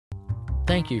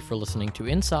Thank you for listening to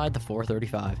Inside the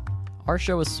 435. Our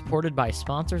show is supported by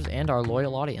sponsors and our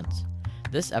loyal audience.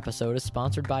 This episode is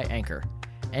sponsored by Anchor.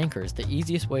 Anchor is the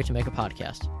easiest way to make a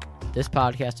podcast. This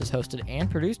podcast is hosted and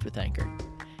produced with Anchor.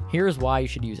 Here is why you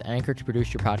should use Anchor to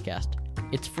produce your podcast.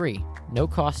 It's free, no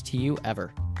cost to you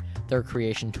ever. There are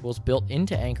creation tools built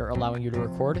into Anchor allowing you to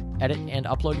record, edit, and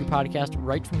upload your podcast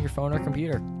right from your phone or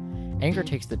computer. Anchor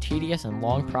takes the tedious and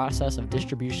long process of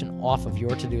distribution off of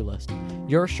your to-do list.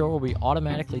 Your show will be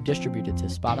automatically distributed to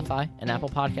Spotify and Apple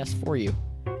Podcasts for you.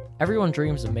 Everyone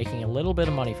dreams of making a little bit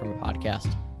of money from a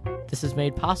podcast. This is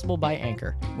made possible by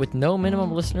Anchor. With no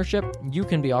minimum listenership, you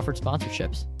can be offered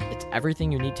sponsorships. It's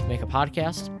everything you need to make a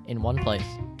podcast in one place.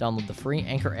 Download the free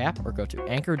Anchor app or go to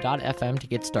anchor.fm to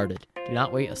get started. Do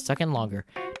not wait a second longer.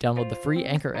 Download the free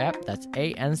Anchor app, that's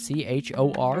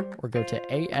ANCHOR, or go to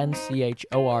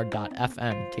ANCHOR.fm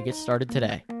to get started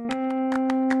today.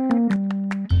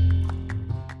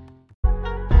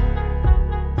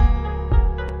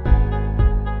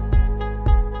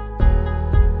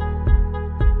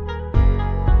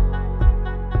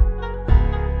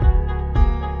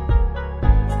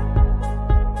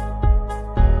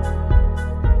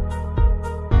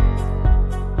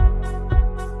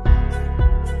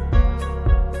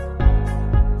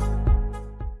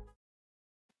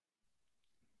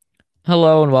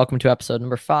 Hello and welcome to episode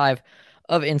number 5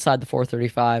 of Inside the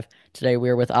 435. Today we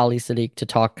are with Ali Sediqe to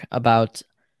talk about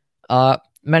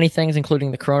many things,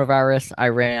 including the coronavirus,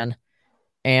 Iran,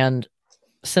 and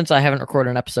since I haven't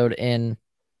recorded an episode in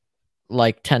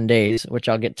like 10 days, which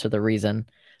I'll get to the reason,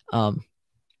 we've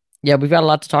got a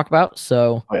lot to talk about.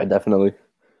 So yeah, definitely.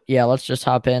 Yeah, let's just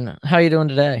hop in. How are you doing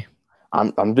today?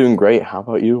 I'm doing great. How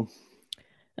about you?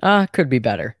 Could be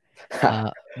better,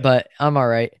 but I'm all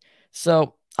right.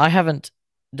 So I haven't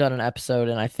done an episode,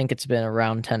 and I think it's been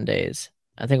around 10 days.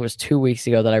 I think it was 2 weeks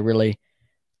ago that I really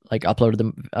uploaded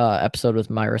the episode with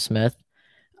Myra Smith.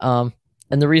 And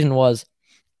the reason was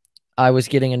I was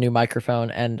getting a new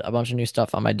microphone and a bunch of new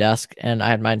stuff on my desk, and I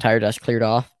had my entire desk cleared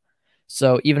off.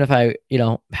 So even if I,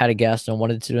 had a guest and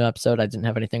wanted to do an episode, I didn't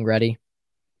have anything ready.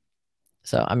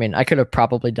 So, I mean, I could have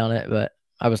probably done it, but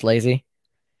I was lazy.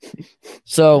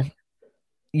 So,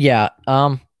 yeah,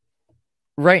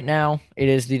 right now, it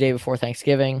is the day before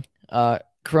Thanksgiving.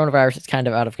 Coronavirus is kind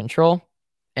of out of control,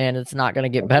 and it's not going to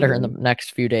get better in the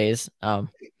next few days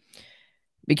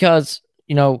because,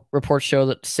 reports show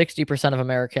that 60% of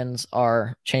Americans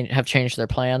have changed their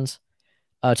plans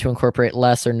to incorporate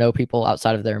less or no people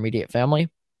outside of their immediate family.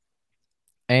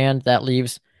 And that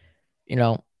leaves,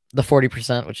 the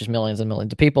 40%, which is millions and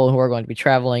millions of people who are going to be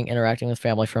traveling, interacting with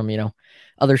family from,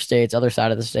 other states, other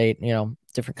side of the state,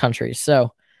 different countries.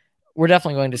 So we're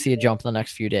definitely going to see a jump in the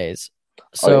next few days.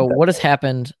 So what has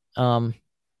happened?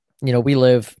 We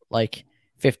live like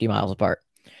 50 miles apart.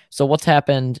 So what's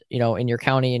happened, in your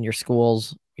county, in your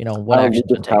schools, what actions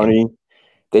been taken? County,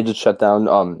 they just shut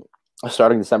down,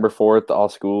 starting December 4th, all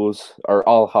schools or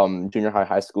all junior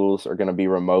high schools are going to be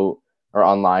remote or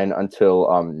online until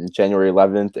January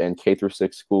 11th, and K through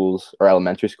 6 schools or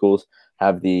elementary schools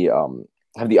have the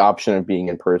option of being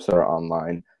in person or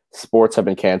online. Sports have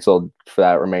been canceled for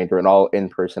that remainder, and all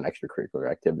in-person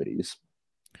extracurricular activities.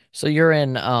 So you're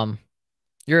in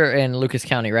Lucas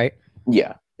County, right?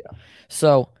 Yeah.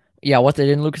 So what they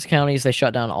did in Lucas County is they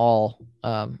shut down all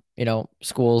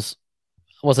schools.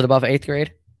 Was it above 8th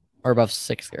grade or above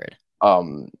 6th grade?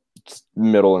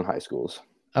 Middle and high schools.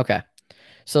 Okay.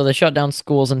 So they shut down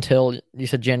schools until, you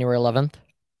said, January 11th?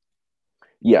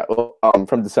 Yeah,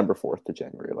 from December 4th to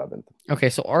January 11th. Okay,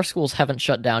 so our schools haven't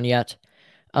shut down yet.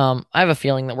 I have a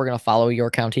feeling that we're going to follow your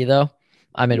county, though.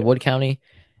 I'm in Wood County.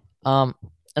 And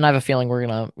I have a feeling we're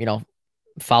going to,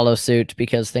 follow suit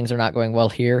because things are not going well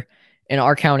here. In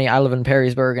our county, I live in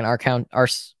Perrysburg, and our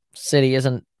city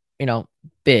isn't,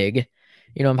 big,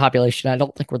 in population. I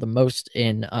don't think we're the most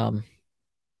in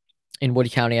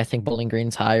Wood County. I think Bowling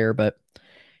Green's higher, but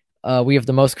we have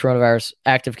the most coronavirus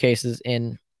active cases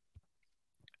in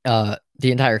the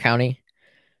entire county.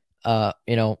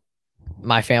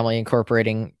 My family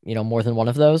incorporating, more than one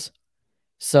of those.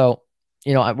 So,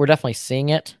 we're definitely seeing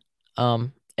it.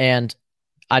 And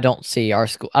I don't see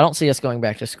us going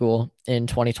back to school in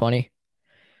 2020.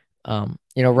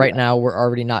 Right now we're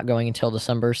already not going until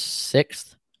December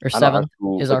 6th or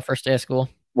 7th is our first day of school.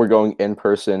 We're going in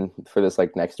person for this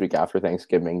next week after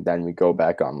Thanksgiving. Then we go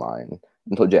back online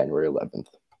until January 11th.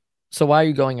 So why are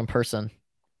you going in person?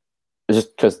 It's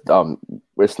just because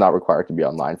it's not required to be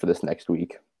online for this next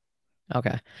week. Okay.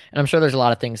 And I'm sure there's a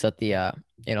lot of things that the,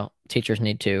 teachers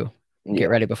need to get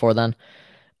ready before then.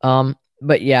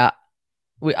 But yeah,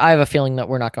 I have a feeling that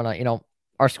we're not going to,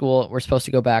 our school, we're supposed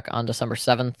to go back on December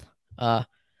 7th.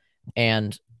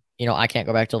 and I can't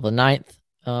go back till the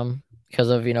 9th because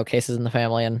of cases in the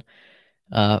family and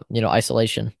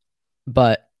isolation.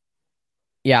 But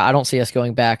yeah, I don't see us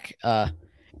going back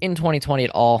in 2020 at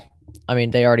all. I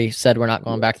mean, they already said we're not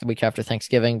going back the week after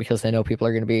Thanksgiving because they know people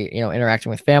are going to be interacting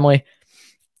with family,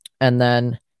 and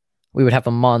then we would have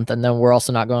a month, and then we're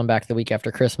also not going back the week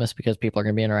after Christmas because people are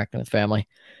going to be interacting with family.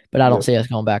 But I don't see us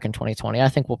going back in 2020. I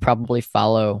think we'll probably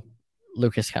follow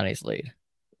Lucas County's lead.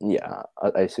 Yeah,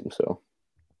 I assume so.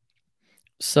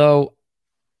 So,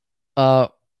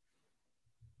 what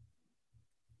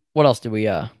else do we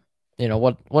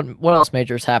what else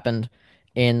majors happened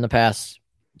in the past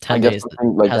 10 days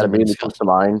that immediately comes to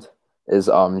mind is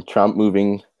Trump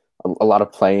moving a lot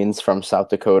of planes from South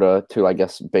Dakota to, I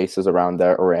guess, bases around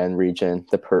the Iran region,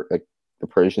 the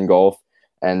Persian Gulf,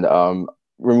 and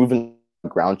removing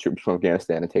ground troops from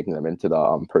Afghanistan and taking them into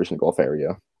the Persian Gulf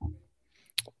area.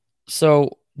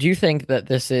 So, do you think that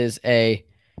this is a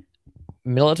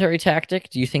military tactic?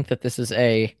 Do you think that this is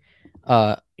a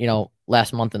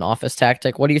last month in office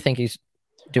tactic? What do you think he's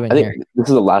doing here? This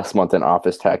is a last month in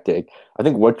office tactic. I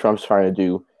think what Trump's trying to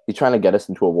do, he's trying to get us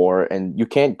into a war, and you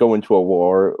can't go into a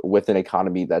war with an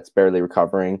economy that's barely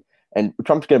recovering. And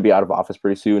Trump's going to be out of office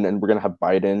pretty soon, and we're going to have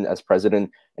Biden as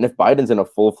president. And if Biden's in a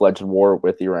full-fledged war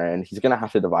with Iran, he's going to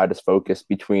have to divide his focus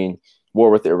between war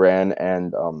with Iran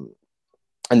and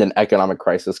an economic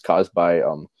crisis caused by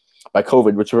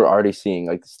COVID, which we're already seeing.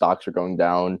 Like, the stocks are going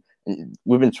down. And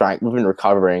we've been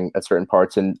recovering at certain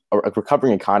parts, and a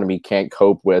recovering economy can't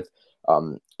cope with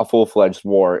a full-fledged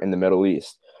war in the Middle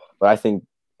East. But I think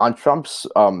on Trump's,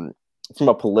 from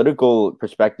a political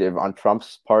perspective, on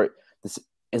Trump's part, this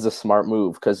is a smart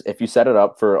move, because if you set it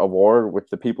up for a war, which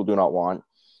the people do not want,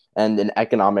 and an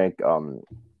economic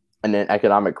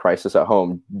crisis at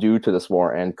home due to this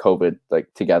war and COVID,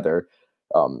 like, together,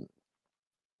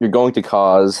 you're going to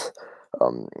cause,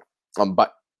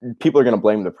 but people are going to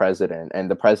blame the president,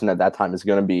 and the president at that time is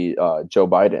going to be Joe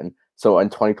Biden. So in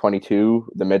 2022,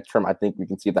 the midterm, I think we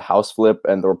can see the House flip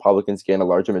and the Republicans gain a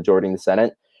larger majority in the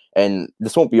Senate. And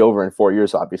this won't be over in 4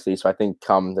 years, obviously. So I think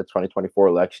come the 2024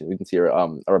 election, we can see a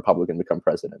Republican become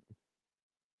president.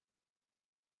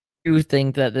 Do you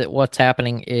think that what's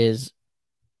happening is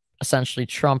essentially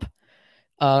Trump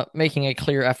making a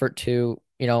clear effort to,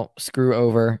 screw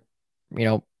over,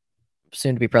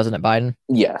 soon to be President Biden?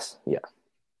 Yes. Yeah.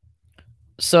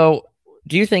 So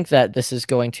do you think that this is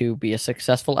going to be a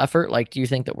successful effort? Like, do you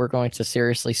think that we're going to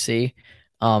seriously see,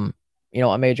 a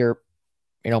major,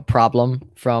 problem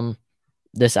from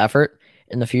this effort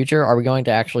in the future? Are we going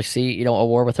to actually see, a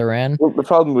war with Iran? Well, the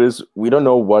problem is we don't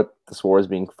know what this war is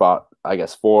being fought, I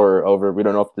guess, over. We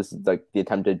don't know if this is like the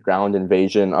attempted ground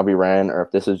invasion of Iran, or if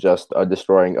this is just a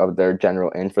destroying of their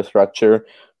general infrastructure.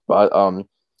 But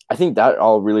I think that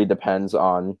all really depends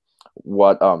on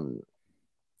what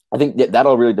I think that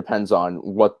all really depends on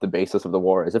what the basis of the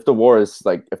war is. If the war is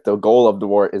if the goal of the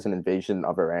war is an invasion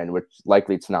of Iran, which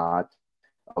likely it's not,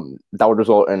 that would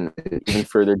result in even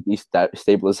further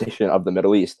destabilization of the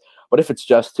Middle East. But if it's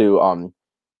just to,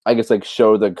 I guess,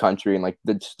 show the country and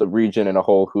the region in a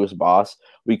whole who's boss,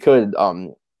 we could,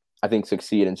 I think,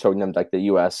 succeed in showing them the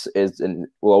U.S. is and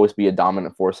will always be a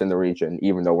dominant force in the region,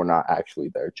 even though we're not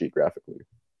actually there geographically.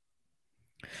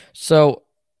 So,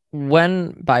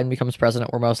 when Biden becomes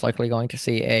president, we're most likely going to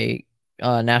see a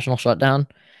national shutdown,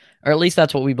 or at least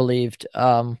that's what we believed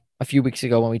a few weeks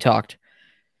ago when we talked.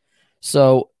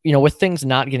 So, with things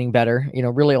not getting better,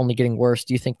 really only getting worse,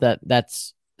 do you think that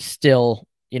that's still,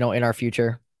 in our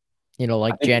future,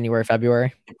 January,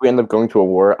 February? If we end up going to a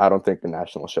war, I don't think the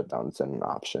national shutdown is an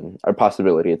option or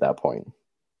possibility at that point.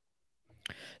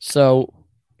 So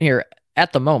here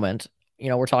at the moment,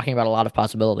 we're talking about a lot of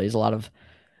possibilities, a lot of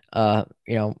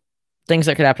things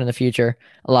that could happen in the future,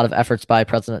 a lot of efforts by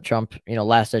President Trump,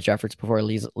 last-ditch efforts before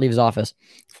he leaves office.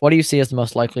 What do you see as the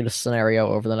most likely scenario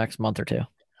over the next month or two?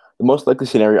 The most likely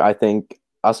scenario, I think,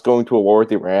 us going to a war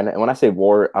with Iran. And when I say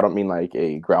war, I don't mean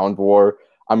a ground war.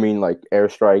 I mean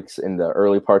airstrikes in the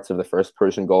early parts of the first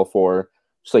Persian Gulf War,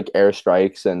 just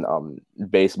airstrikes and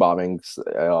base bombings,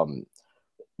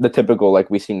 the typical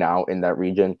we see now in that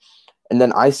region. And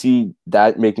then I see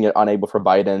that making it unable for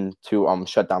Biden to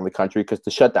shut down the country, because to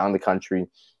shut down the country,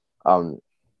 I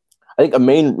think a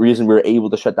main reason we were able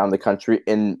to shut down the country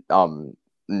in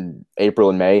April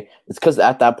and May is because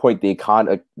at that point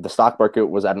the stock market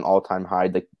was at an all-time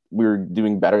high. We were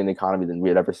doing better in the economy than we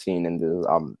had ever seen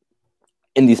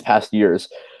in these past years.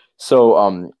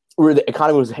 So the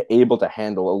economy was able to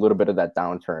handle a little bit of that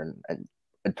downturn, and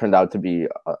it turned out to be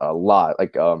a lot,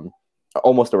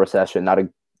 almost a recession, not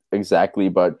exactly,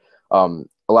 but a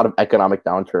lot of economic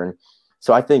downturn.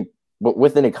 So I think but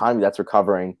with an economy that's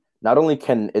recovering, not only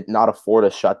can it not afford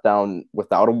a shutdown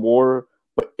without a war,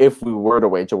 but if we were to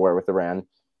wage a war with Iran,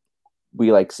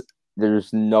 we like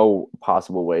there's no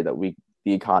possible way that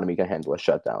the economy can handle a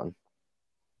shutdown.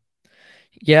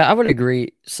 Yeah, I would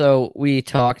agree. So we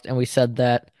talked and we said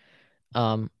that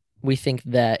we think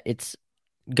that it's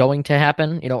going to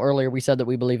happen. Earlier we said that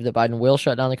we believe that Biden will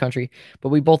shut down the country, but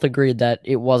we both agreed that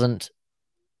it wasn't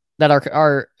that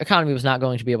our economy was not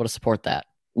going to be able to support that.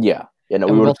 Yeah. Yeah, no,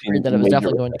 And we we would both have agreed that it was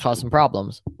definitely going to cause some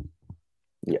problems.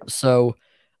 Yeah. So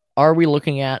are we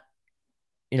looking at,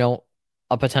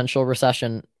 a potential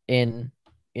recession in,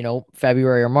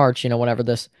 February or March, whenever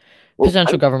this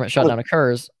potential government shutdown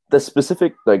occurs? The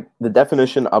specific, like the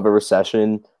definition of a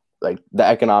recession, like the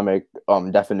economic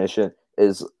definition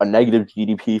is a negative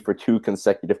GDP for 2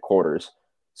 consecutive quarters.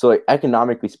 So like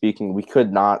economically speaking, we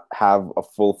could not have a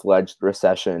full-fledged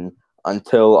recession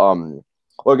until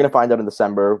we're going to find out in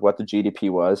December what the GDP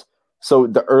was. So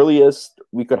the earliest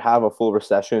we could have a full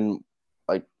recession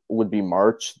like would be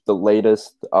March, the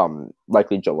latest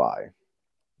likely July.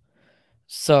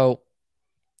 So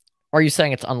are you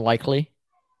saying it's unlikely?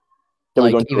 Can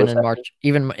we Like go into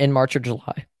even in March or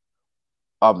July?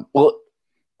 Well,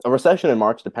 a recession in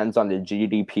March depends on the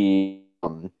GDP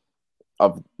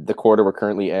of the quarter we're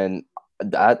currently in.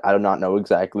 That I do not know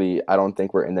exactly. I don't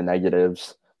think we're in the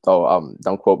negatives. So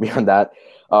don't quote me on that.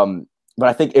 But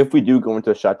I think if we do go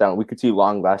into a shutdown, we could see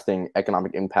long-lasting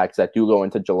economic impacts that do go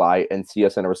into July and see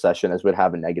us in a recession, as we'd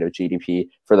have a negative GDP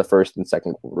for the first and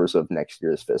second quarters of next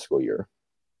year's fiscal year.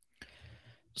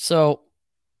 So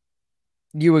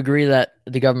you agree that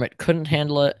the government couldn't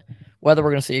handle it. Whether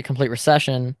we're going to see a complete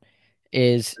recession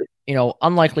is,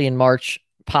 unlikely in March,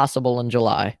 possible in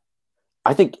July.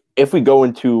 I think if we go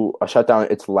into a shutdown,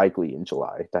 it's likely in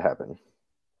July to happen.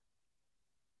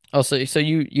 Oh, so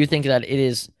you think that it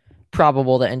is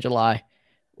probable that in July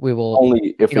we will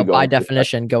only if we go by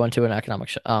definition go into an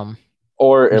economic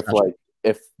or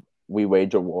if we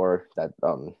wage a war that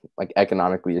like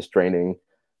economically is draining,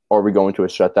 or we go into a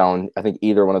shutdown. I think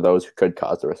either one of those could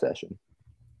cause a recession.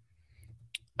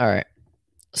 All right.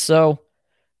 So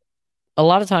a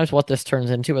lot of times what this turns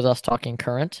into is us talking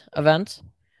current events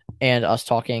and us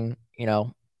talking,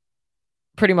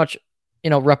 pretty much,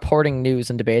 reporting news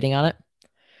and debating on it.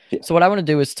 Yeah. So what I want to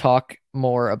do is talk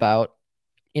more about,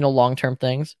 long-term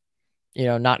things,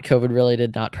 not COVID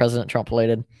related, not President Trump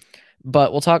related,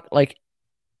 but we'll talk like,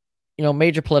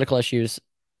 major political issues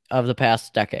of the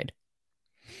past decade.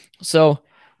 So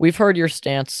we've heard your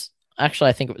stance. Actually,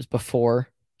 I think it was before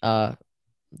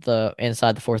the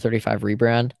Inside the 435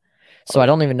 rebrand. So I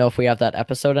don't even know if we have that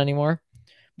episode anymore,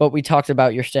 but we talked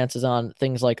about your stances on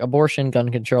things like abortion, gun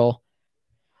control.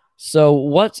 So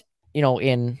what,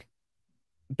 in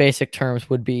basic terms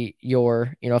would be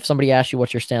your, if somebody asked you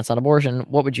what's your stance on abortion,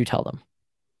 what would you tell them?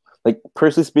 Like,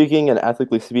 personally speaking and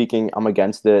ethically speaking, I'm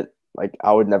against it. Like,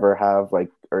 I would never have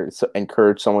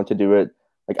encourage someone to do it.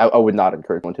 Like, I would not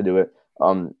encourage someone to do it.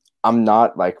 I'm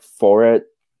not for it.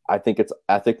 I think it's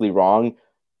ethically wrong,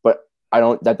 but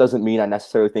that doesn't mean I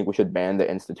necessarily think we should ban the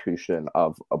institution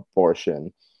of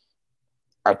abortion.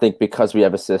 I think because we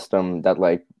have a system that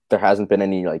there hasn't been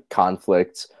any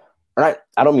conflicts, or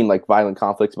I don't mean violent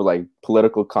conflicts, but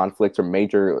political conflicts or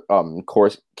major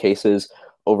court cases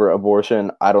over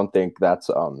abortion. I don't think that's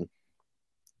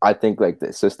I think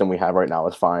the system we have right now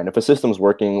is fine. If a system's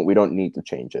working, we don't need to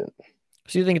change it.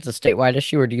 So you think it's a statewide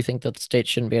issue, or do you think that the state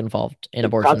shouldn't be involved in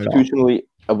abortion at all? Constitutionally,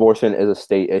 abortion is a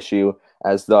state issue,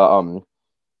 as the I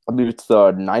believe it's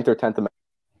the 9th or 10th Amendment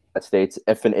that states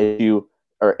if an issue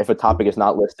or if a topic is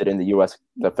not listed in the U.S.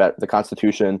 the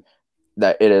Constitution,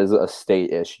 that it is a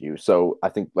state issue. So I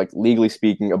think legally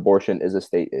speaking, abortion is a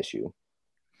state issue.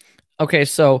 Okay,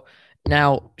 so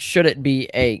now should it be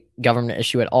a government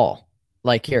issue at all?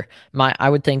 I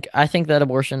think that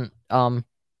abortion,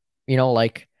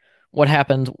 what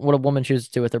happens, what a woman chooses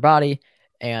to do with her body,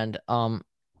 and I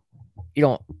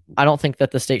don't think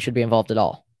that the state should be involved at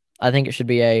all. I think it should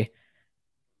be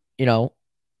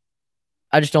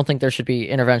I just don't think there should be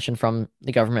intervention from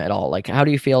the government at all. How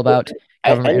do you feel about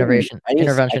government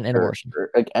intervention in abortion?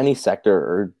 Any sector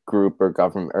or group or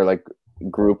government or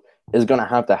group is going to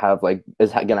have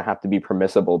to be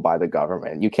permissible by the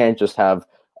government. You can't just have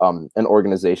an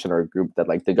organization or a group that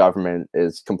the government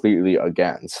is completely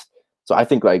against. So I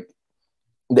think the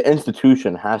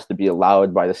institution has to be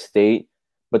allowed by the state,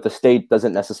 but the state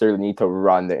doesn't necessarily need to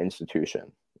run the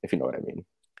institution, if you know what I mean.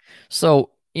 So,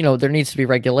 there needs to be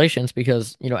regulations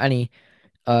because, any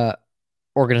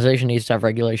organization needs to have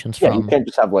regulations from... you can't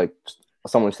just have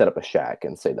someone set up a shack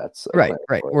and say that's... Right.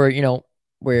 Where,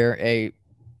 where a,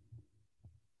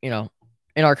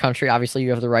 in our country, obviously,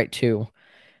 you have the right to.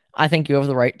 I think you have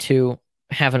the right to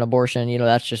have an abortion.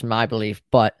 That's just my belief.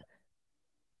 But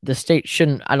the state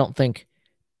shouldn't, I don't think,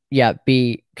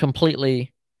 be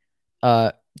completely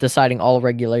deciding all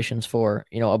regulations for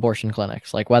abortion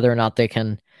clinics, like whether or not they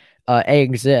can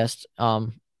exist,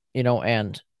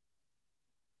 and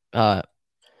uh,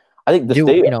 I think the do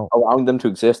state allowing them to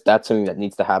exist, that's something that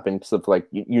needs to happen because of like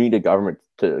you need a government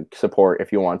to support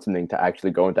if you want something to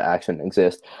actually go into action and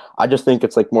exist. I just think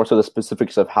it's like more so the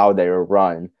specifics of how they are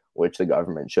run, which the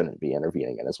government shouldn't be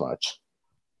intervening in as much.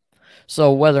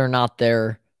 So whether or not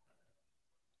they're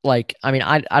like, I mean,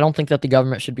 I don't think that the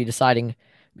government should be deciding,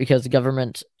 because the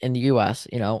government in the U.S.,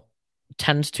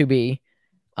 tends to be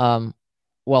um,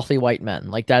 wealthy white men.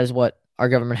 Like that is what our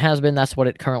government has been. That's what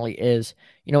it currently is.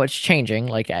 It's changing,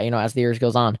 like as the years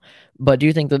goes on. But do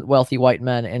you think that wealthy white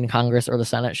men in Congress or the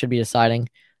Senate should be deciding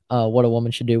what a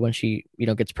woman should do when she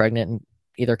gets pregnant and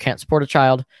either can't support a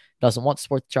child, doesn't want to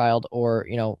support the child, or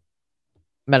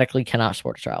medically cannot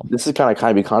support a child? This is kind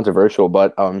of be controversial,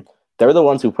 but they're the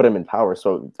ones who put him in power,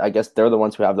 so I guess they're the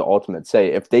ones who have the ultimate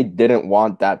say. If they didn't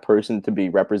want that person to be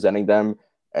representing them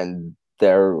and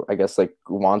their, I guess, like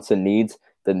wants and needs,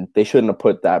 then they shouldn't have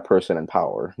put that person in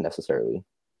power necessarily.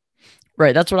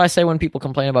 Right. That's what I say when people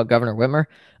complain about Governor Whitmer.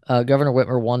 Governor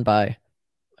Whitmer won by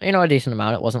a decent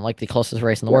amount. It wasn't like the closest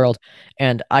race in the world,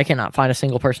 and I cannot find a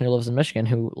single person who lives in Michigan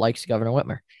who likes Governor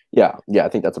Whitmer. Yeah, I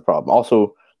think that's a problem.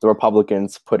 Also, the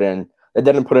Republicans they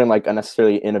didn't put in like a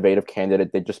necessarily innovative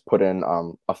candidate. They just put in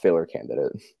a filler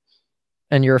candidate.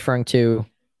 And you're referring to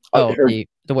the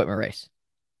Whitmer race.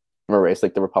 Race,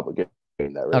 like the Republican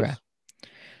in that race. Okay.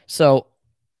 So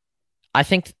I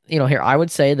think here I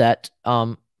would say that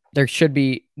there should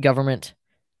be government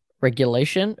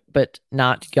regulation, but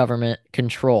not government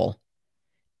control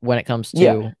when it comes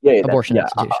to abortion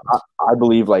institutions. I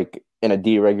believe like in a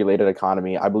deregulated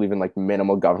economy, I believe in like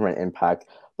minimal government impact,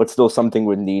 but still something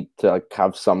would need to like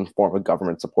have some form of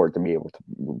government support to be able to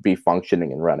be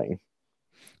functioning and running.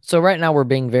 So right now we're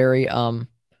being very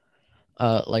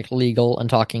like legal and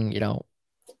talking,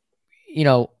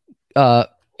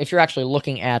 if you're actually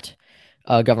looking at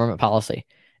government policy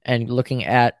and looking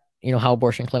at how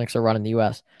abortion clinics are run in the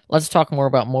U.S. Let's talk more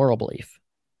about moral belief.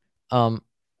 Like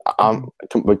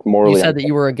morally, you said that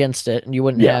you were against it and you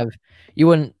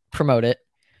wouldn't promote it.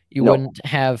 You wouldn't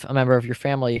have a member of your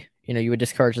family, you would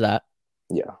discourage that.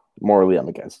 Yeah, morally, I'm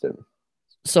against it.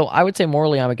 So I would say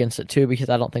morally, I'm against it too, because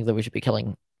I don't think that we should be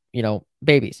killing,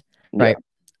 babies, right?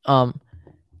 Yeah.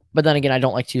 But then again, I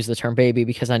don't like to use the term baby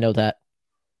because I know that,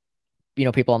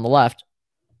 people on the left,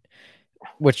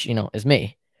 which, is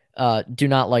me, do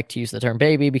not like to use the term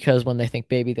baby, because when they think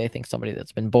baby, they think somebody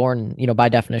that's been born. By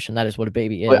definition, that is what a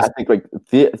baby is. But I think like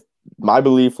my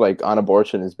belief like on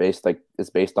abortion is based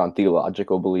on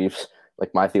theological beliefs.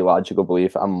 Like my theological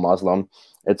belief, I'm Muslim.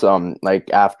 It's like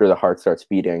after the heart starts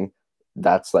beating,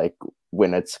 that's like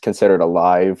when it's considered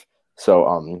alive.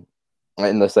 So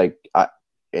in this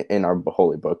in our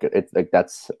holy book, it's like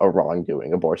that's a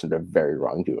wrongdoing. Abortion's a very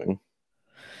wrongdoing.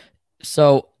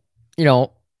 So,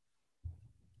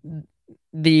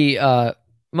 the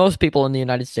most people in the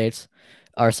United States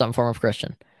are some form of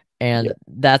Christian, and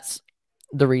that's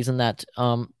the reason that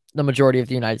the majority of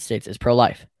the United States is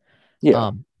pro-life.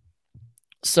 Yeah.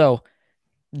 So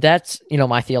that's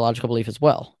my theological belief as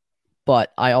well,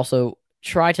 but I also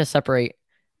try to separate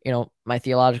my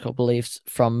theological beliefs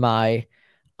from my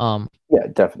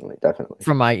definitely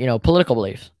from my political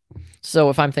beliefs. So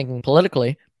if I'm thinking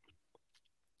politically,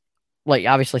 like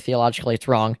obviously theologically it's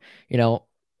wrong,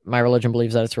 my religion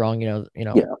believes that it's wrong, you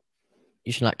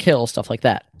should not kill, stuff like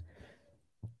that.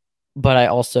 But I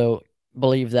also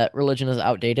believe that religion is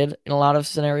outdated in a lot of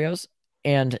scenarios,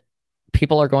 and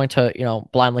people are going to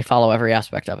blindly follow every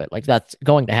aspect of it. Like that's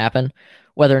going to happen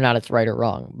whether or not it's right or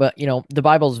wrong. But the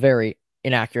Bible is very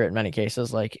inaccurate in many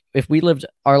cases. Like if we lived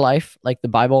our life like the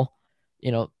Bible,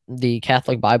 the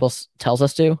Catholic Bible tells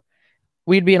us to,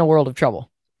 we'd be in a world of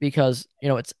trouble, because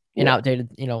it's an outdated,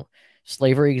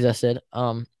 slavery existed,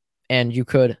 and you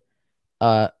could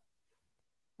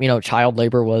child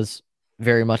labor was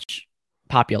very much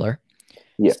popular.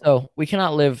 So we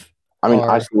cannot live. I mean,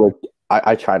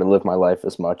 I try to live my life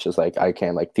as much as like I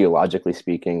can, like theologically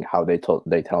speaking, how they tell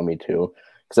me to,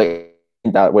 because like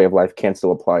that way of life can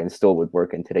still apply and still would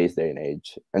work in today's day and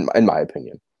age, in my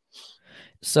opinion.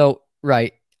 So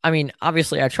right, I mean,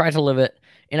 obviously, I try to live it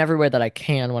in every way that I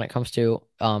can when it comes to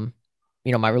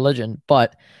my religion,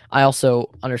 but I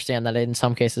also understand that in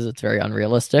some cases it's very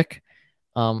unrealistic,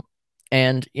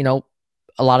 and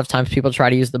a lot of times people try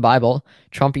to use the Bible.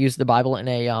 Trump used the Bible in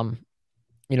a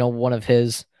one of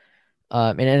his in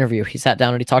an interview, he sat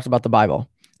down and he talked about the Bible,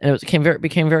 and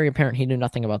became very apparent he knew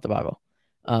nothing about the Bible.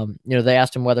 They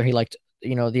asked him whether he liked,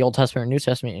 the Old Testament or New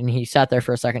Testament, and he sat there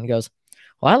for a second and goes,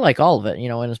 "Well, I like all of it."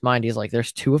 In his mind, he's like,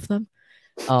 "There's two of them."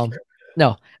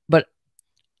 No, but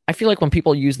I feel like when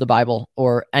people use the Bible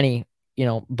or any,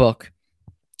 book,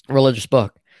 religious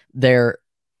book, there's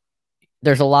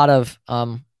a lot of,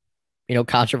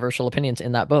 controversial opinions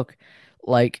in that book.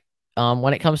 Like,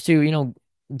 when it comes to,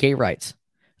 gay rights,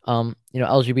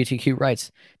 LGBTQ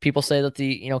rights, people say that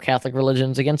the, Catholic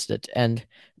religion's against it and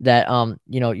that,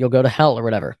 you'll go to hell or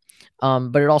whatever.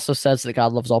 But it also says that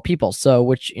God loves all people. So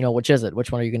which is it?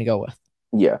 Which one are you going to go with?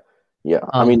 Yeah.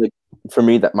 I mean, like, for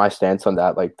me, that my stance on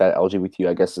that, like that LGBT,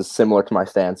 I guess, is similar to my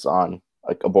stance on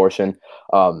like abortion.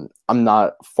 I'm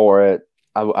not for it.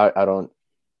 I don't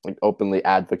like openly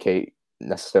advocate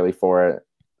necessarily for it.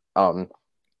 Like,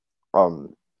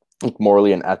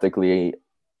 morally and ethically,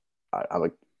 I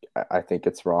think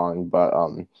it's wrong. But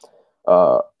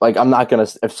like, I'm not gonna,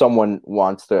 if someone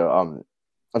wants to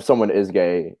if someone is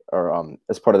gay or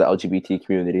as part of the LGBT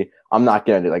community, I'm not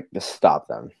gonna like just stop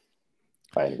them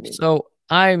by any means. So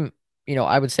I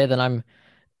would say that I'm,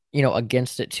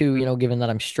 against it too, given that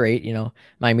I'm straight,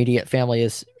 my immediate family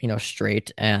is,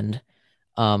 straight and,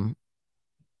 but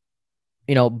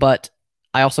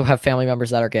I also have family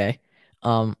members that are gay.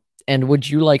 And would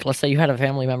you let's say you had a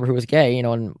family member who was gay,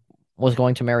 and was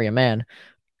going to marry a man.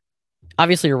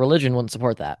 Obviously your religion wouldn't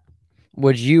support that.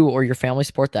 Would you or your family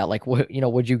support that? Like,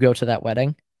 would you go to that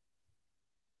wedding?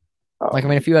 Like, I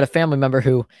mean, if you had a family member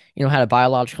who, had a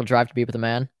biological drive to be with a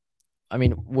man, I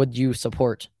mean, would you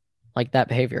support like that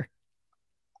behavior?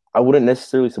 I wouldn't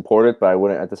necessarily support it, but I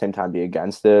wouldn't at the same time be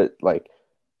against it. Like,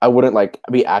 I wouldn't like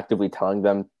be actively telling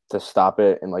them to stop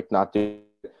it and like not do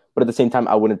it. But at the same time,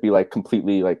 I wouldn't be like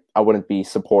completely like I wouldn't be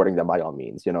supporting them by all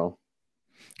means,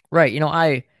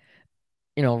 Right.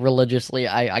 Religiously,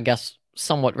 I guess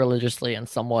somewhat religiously and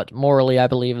somewhat morally, I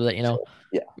believe that, Yeah.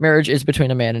 marriage is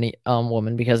between a man and a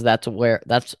woman because that's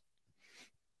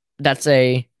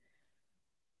a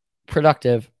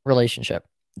productive relationship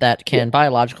that can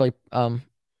biologically,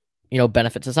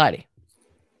 benefit society.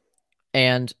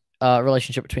 And a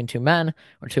relationship between two men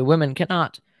or two women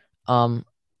cannot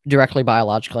directly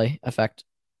biologically affect,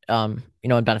 and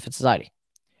benefit society.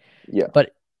 Yeah.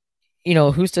 But,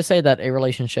 who's to say that a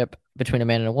relationship between a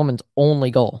man and a woman's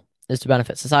only goal is to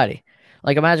benefit society?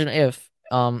 Like, imagine if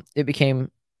it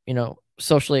became,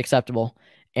 socially acceptable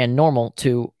and normal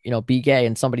to, be gay,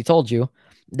 and somebody told you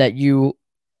that you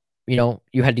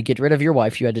had to get rid of your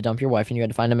wife, you had to dump your wife, and you had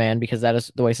to find a man because that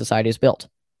is the way society is built.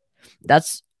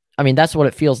 That's what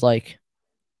it feels like.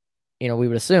 We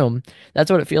would assume that's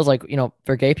what it feels like,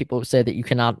 for gay people who say that you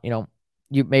cannot,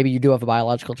 you do have a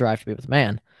biological drive to be with a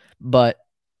man, but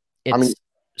it's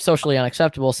socially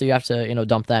unacceptable. So you have to,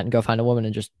 dump that and go find a woman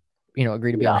and just,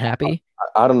 agree to be unhappy.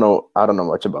 I don't know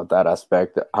much about that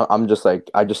aspect. I'm just like,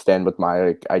 I just stand with my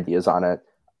like, ideas on it.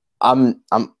 I'm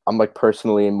like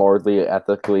personally, morally,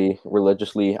 ethically,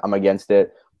 religiously, I'm against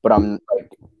it. But I'm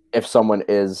like, if someone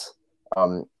is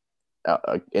in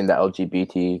the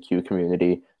LGBTQ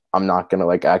community, I'm not gonna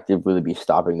like actively be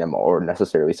stopping them or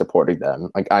necessarily supporting them.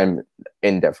 Like, I'm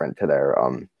indifferent to their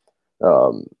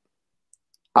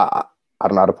I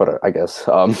don't know how to put it. I guess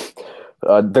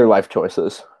their life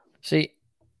choices. See,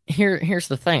 here's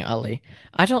the thing, Ali.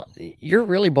 You're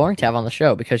really boring to have on the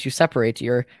show because you separate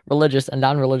your religious and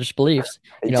non-religious beliefs,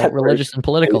 religious and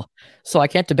political. So I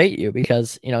can't debate you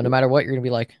because, no matter what, you're gonna be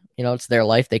like, it's their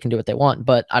life, they can do what they want,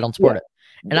 but I don't support it.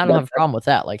 And I don't have a problem with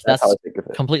that. Like, that's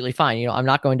completely fine. I'm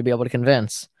not going to be able to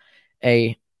convince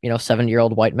a,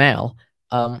 7-year-old white male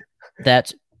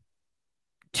that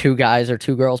two guys or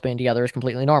two girls being together is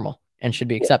completely normal and should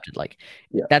be accepted. Like,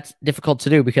 that's difficult to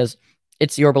do because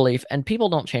it's your belief, and people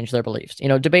don't change their beliefs.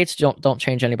 Debates don't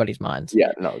change anybody's minds.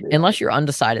 Yeah, no. Unless you're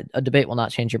undecided, a debate will not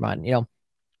change your mind.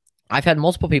 I've had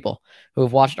multiple people who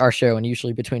have watched our show, and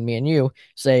usually between me and you,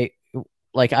 say,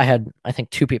 like, I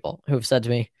think 2 people who have said to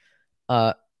me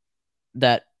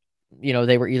that,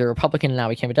 they were either Republican and now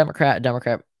became a Democrat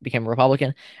became a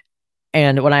Republican.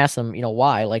 And when I asked them,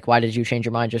 why, like, why did you change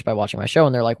your mind just by watching my show?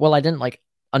 And they're like, well, I didn't like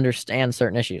understand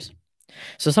certain issues.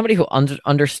 So somebody who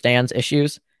understands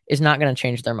issues is not going to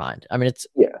change their mind. I mean, it's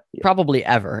probably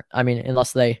ever. I mean,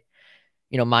 unless they,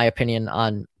 my opinion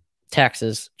on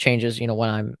taxes changes, when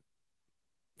I'm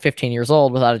 15 years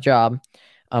old without a job,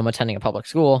 attending a public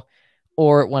school,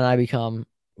 or when I become,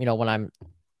 when I'm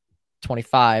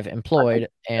 25 employed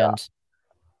and,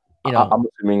 I'm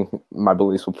assuming my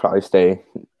beliefs will probably stay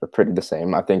pretty the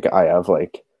same. I think I have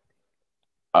like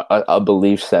a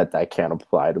belief set that can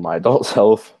apply to my adult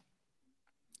self.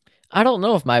 I don't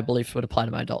know if my beliefs would apply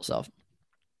to my adult self.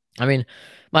 I mean,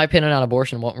 my opinion on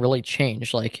abortion won't really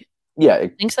change. Like, Yeah,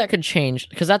 things that could change,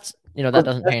 because that's, that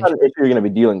doesn't that's not change. an issue you're going to be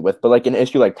dealing with, but like an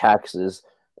issue like taxes,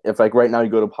 if like right now you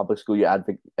go to public school, you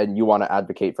advocate and you want to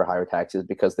advocate for higher taxes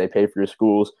because they pay for your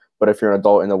schools, but if you're an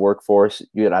adult in the workforce,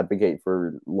 you'd advocate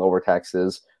for lower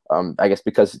taxes. I guess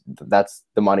because that's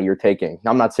the money you're taking.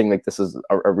 Now, I'm not saying like this is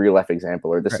a real life example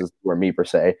or this Right. is for me per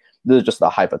se. This is just a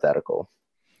hypothetical.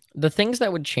 The things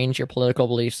that would change your political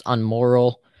beliefs on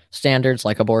moral standards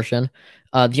like abortion,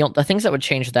 the things that would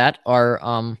change that are,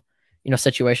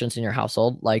 situations in your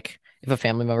household, like if a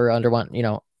family member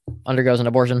undergoes an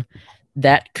abortion,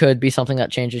 that could be something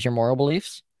that changes your moral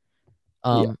beliefs.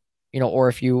 Yeah, Or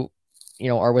if you,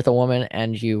 are with a woman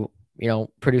and you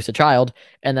produce a child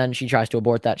and then she tries to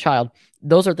abort that child,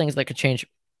 those are things that could change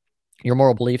your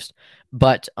moral beliefs.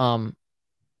 But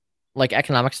like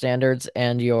economic standards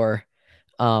and your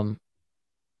um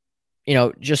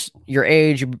just your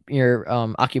age, your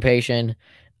occupation,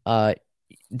 uh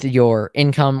your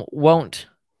income won't,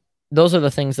 those are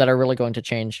the things that are really going to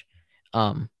change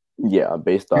um yeah,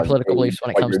 based your on political age, beliefs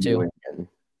when it what comes you're to, doing, and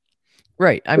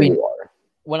right. I who mean, you are.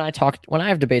 when I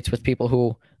have debates with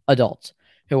people adults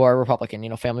who are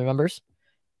Republican, family members,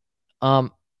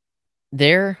 um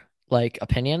their like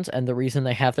opinions and the reason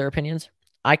they have their opinions,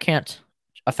 I can't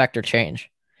affect or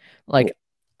change. Yeah, Like,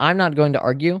 I'm not going to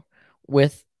argue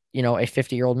with, a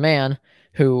 50-year-old man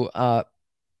who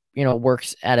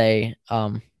works at a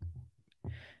uh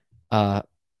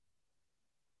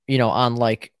on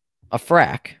like a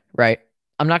frack, right?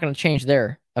 I'm not going to change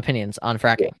their opinions on yeah,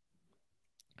 fracking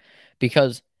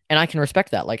because, and I can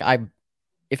respect that. Like,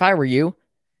 if I were you,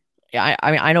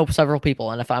 I mean, I know several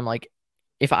people, and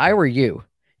if I were you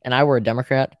and I were a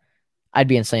Democrat, I'd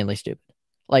be insanely stupid.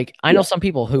 Like, I know yeah, some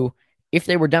people who, if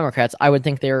they were Democrats, I would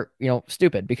think they're,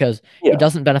 stupid because it yeah.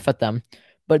 doesn't benefit them.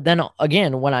 But then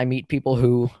again, when I meet people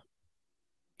who,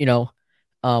 you know,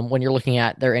 when you're looking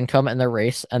at their income and their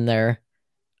race and their,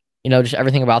 just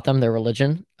everything about them, their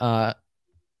religion, their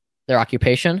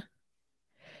occupation,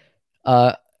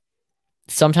 uh,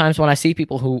 sometimes when I see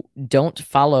people who don't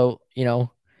follow,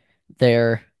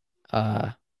 their, uh,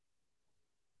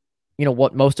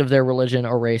 what most of their religion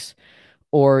or race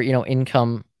or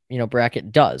income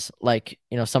bracket does, like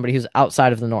somebody who's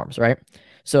outside of the norms, right?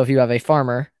 So if you have a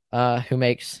farmer who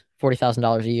makes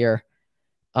 $40,000 a year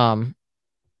um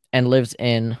and lives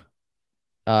in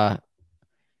uh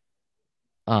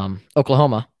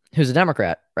Oklahoma, who's a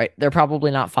Democrat, right? They're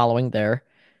probably not following their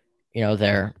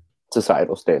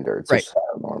Societal standards, right.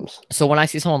 societal norms. So when I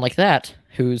see someone like that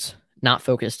who's not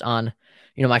focused on,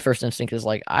 my first instinct is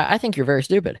like, I think you're very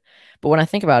stupid. But when I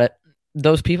think about it,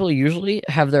 those people usually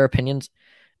have their opinions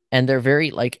and they're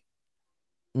very like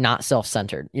not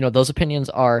self-centered. Those opinions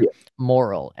are Yeah,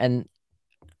 moral, and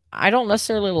I don't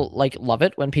necessarily like love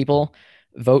it when people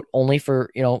vote only for,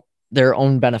 their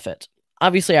own benefit.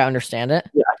 Obviously, I understand it,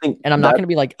 yeah. I think and I'm not that going to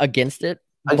be like against it,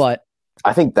 I, but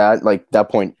I think that like that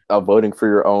point of voting for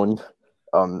your own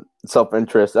self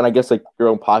interest and I guess like your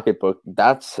own pocketbook.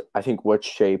 That's I think what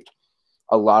shaped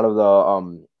a lot of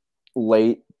the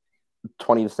late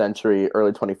 20th century,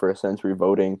 early 21st century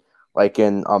voting. Like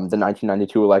in the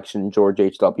 1992 election, George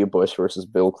H.W. Bush versus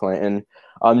Bill Clinton.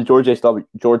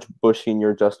 George Bush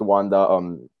Sr. just won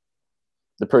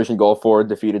the Persian Gulf War,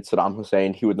 defeated Saddam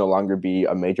Hussein. He would no longer be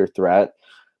a major threat.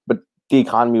 But the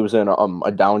economy was in a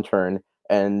downturn,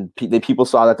 and the people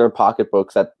saw that their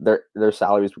pocketbooks, that their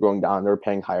salaries were going down. They were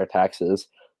paying higher taxes,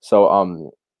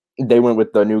 so they went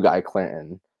with the new guy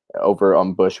Clinton over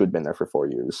Bush, who had been there for 4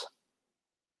 years.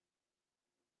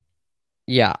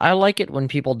 yeah, I like it when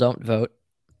people don't vote,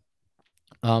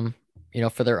 um,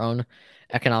 for their own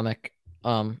economic,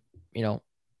 um, you know,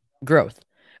 growth.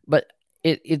 But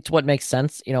it's what makes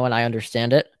sense, and I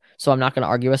understand it. So I'm not going to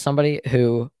argue with somebody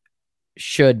who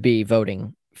should be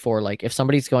voting for, like, if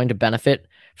somebody's going to benefit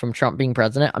from Trump being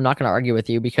president, I'm not going to argue with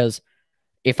you because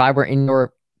if I were in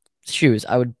your shoes,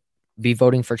 I would be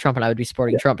voting for Trump and I would be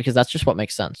supporting Yeah, Trump because that's just what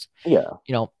makes sense. yeah,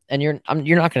 And you're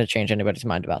not going to change anybody's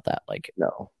mind about that. Like,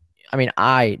 no, I mean,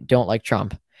 I don't like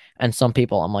Trump, and some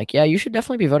people I'm like, yeah, you should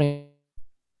definitely be voting.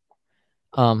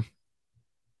 Um,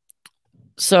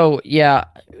 so yeah,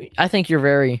 I think you're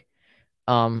very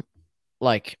um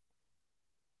like,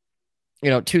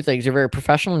 two things. You're very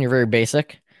professional and you're very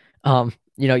basic.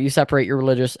 You separate your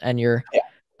religious and your yeah,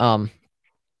 um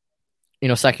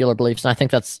secular beliefs, and I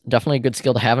think that's definitely a good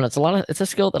skill to have, and it's a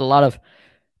skill that a lot of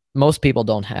most people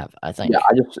don't have, I yeah. think.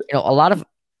 A lot of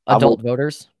I will, adult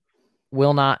voters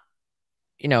will not,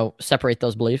 separate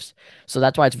those beliefs. So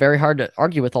that's why it's very hard to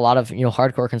argue with a lot of,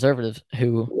 hardcore conservatives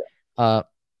who yeah, uh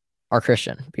are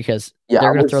Christian, because Yeah,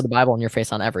 they're going to throw the Bible in your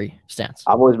face on every stance.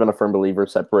 I've always been a firm believer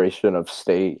separation of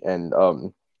state and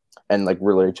like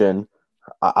religion.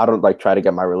 I don't like try to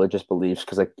get my religious beliefs,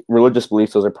 because like religious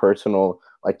beliefs, those are personal.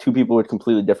 Like two people with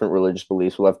completely different religious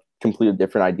beliefs will have completely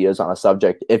different ideas on a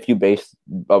subject if you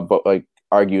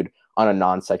argued on a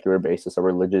non-secular basis, a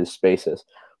religious basis.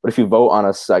 But if you vote on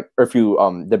if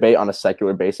you debate on a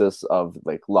secular basis of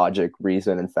like logic,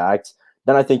 reason, and facts,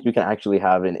 then I think you can actually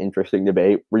have an interesting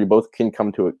debate where you both can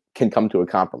come to a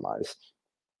compromise.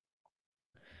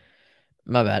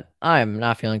 My bad. I am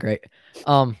not feeling great.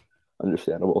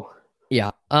 Understandable.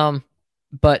 Yeah.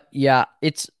 But yeah,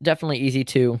 it's definitely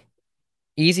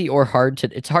easy or hard to,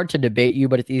 it's hard to debate you,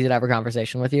 but it's easy to have a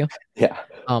conversation with you. Yeah.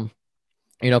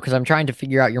 Because I'm trying to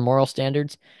figure out your moral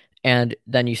standards, and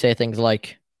then you say things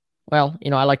like, well,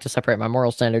 I like to separate my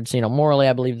moral standards. Morally,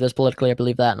 I believe this, politically, I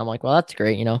believe that. And I'm like, well, that's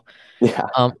great. Yeah.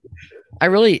 I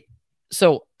really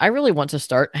want to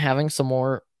start having some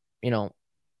more,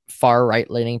 far right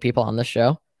leaning people on this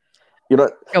show.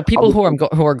 People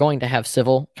who are going to have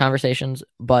civil conversations,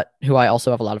 but who I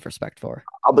also have a lot of respect for.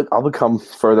 I'll become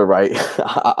further right.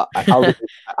 I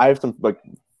have some like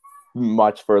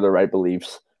much further right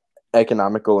beliefs,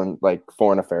 economical and like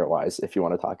foreign affair wise, if you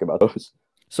want to talk about those.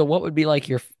 So what would be like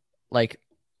your, like,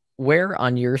 where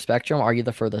on your spectrum are you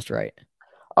the furthest right?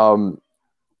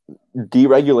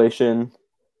 Deregulation,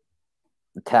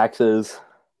 taxes,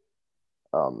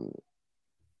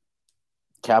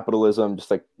 capitalism, just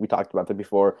like we talked about that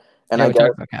before. And yeah, I guess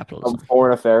about capitalism.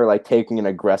 Foreign affair, like taking an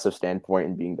aggressive standpoint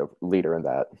and being the leader in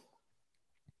that.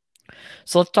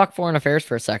 So let's talk foreign affairs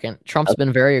for a second. Trump's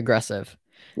been very aggressive,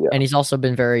 and he's also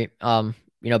been very,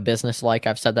 business-like.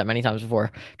 I've said that many times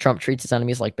before. Trump treats his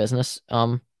enemies like business,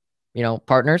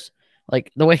 partners.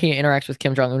 Like the way he interacts with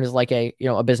Kim Jong-un is like a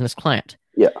business client.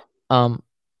 Yeah.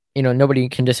 Nobody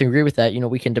can disagree with that.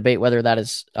 We can debate whether that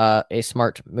is a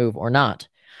smart move or not.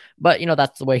 But,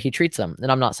 that's the way he treats them.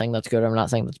 And I'm not saying that's good. I'm not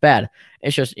saying that's bad.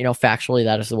 It's just, factually,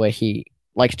 that is the way he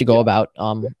likes to go about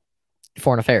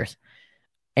foreign affairs.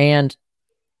 And,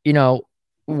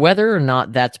 whether or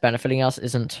not that's benefiting us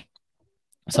isn't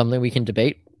something we can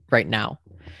debate right now.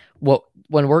 When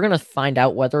we're going to find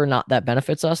out whether or not that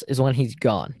benefits us is when he's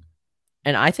gone.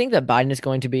 And I think that Biden is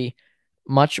going to be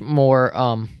much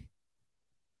more...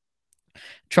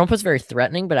 Trump was very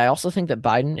threatening, but I also think that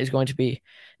Biden is going to be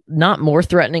not more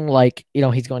threatening, like,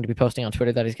 he's going to be posting on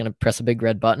Twitter that he's going to press a big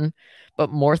red button, but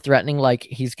more threatening, like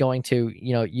he's going to,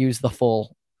 use the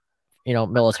full,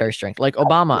 military strength. Like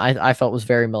Obama, I felt was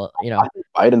very, I think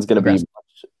Biden's going to be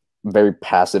very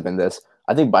passive in this.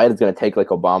 I think Biden's going to take like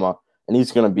Obama, and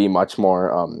he's going to be much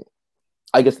more,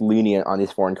 I guess, lenient on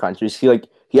these foreign countries.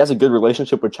 He has a good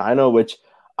relationship with China, which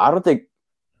I don't think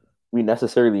we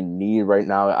necessarily need right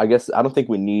now. I guess I don't think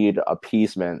we need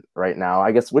appeasement right now.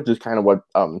 I guess, which is kind of what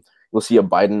we'll see a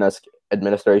Biden-esque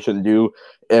administration do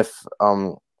if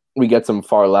we get some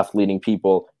far left leaning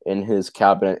people in his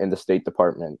cabinet in the State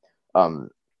Department.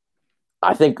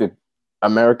 I think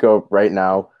America right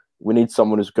now, we need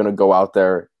someone who's going to go out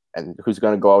there and who's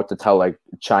going to go out to tell like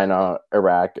China,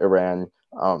 Iraq, Iran,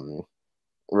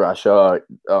 Russia,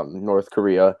 North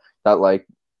Korea that like,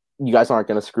 you guys aren't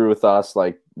going to screw with us.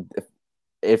 Like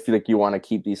if like you want to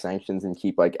keep these sanctions and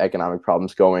keep like economic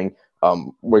problems going,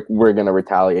 we're going to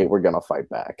retaliate. We're going to fight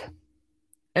back.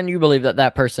 And you believe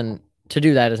that person to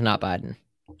do that is not Biden?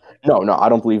 No, I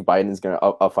don't believe Biden is going to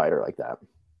a fighter like that.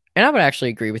 And I would actually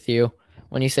agree with you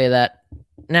when you say that.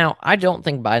 Now, I don't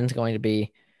think Biden's going to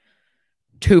be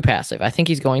too passive. I think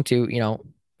he's going to,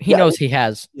 he knows he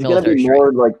has military strength.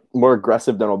 He's going to be more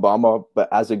aggressive than Obama, but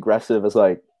as aggressive as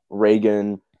like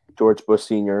Reagan, George Bush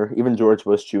Sr., even George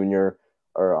Bush Jr.,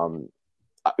 or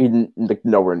even like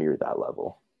nowhere near that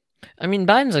level. I mean,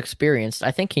 Biden's experienced.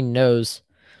 I think he knows.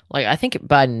 Like, I think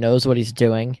Biden knows what he's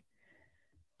doing.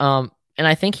 And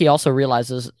I think he also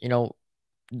realizes,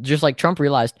 just like Trump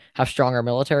realized how strong our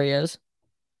military is.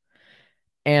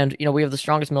 And, we have the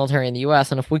strongest military in the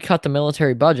U.S. And if we cut the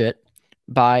military budget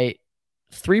by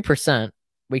 3%,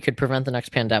 we could prevent the next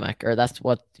pandemic. Or that's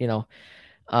what,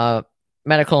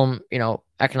 medical,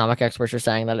 economic experts are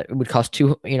saying, that it would cost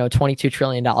 $22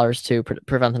 trillion to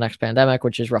prevent the next pandemic,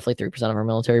 which is roughly 3% of our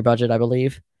military budget, I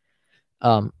believe.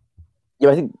 I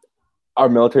think our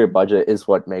military budget is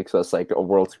what makes us like a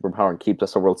world superpower and keeps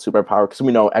us a world superpower, because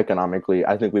we know economically,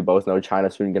 I think we both know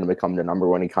China's soon going to become the number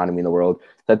one economy in the world.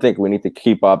 So I think we need to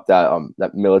keep up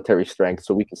that military strength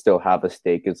so we can still have a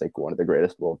stake as like one of the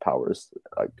greatest world powers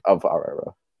of our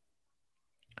era.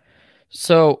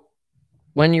 So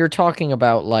when you're talking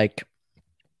about like,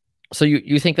 so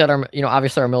you think that our,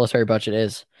 obviously our military budget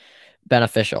is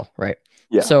beneficial, right?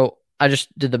 Yeah. So I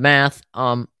just did the math.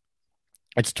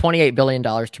 It's $28 billion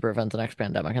to prevent the next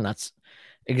pandemic, and that's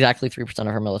exactly 3% of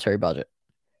our military budget.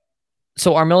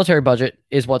 So our military budget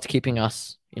is what's keeping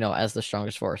us, as the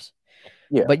strongest force.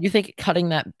 Yeah. But you think cutting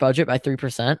that budget by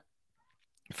 3%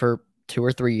 for 2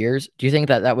 or 3 years, do you think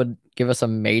that would give us a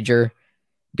major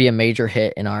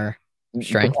hit in our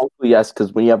strength? Potentially, yes,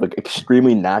 because when you have like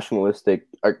extremely nationalistic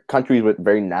countries with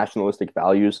very nationalistic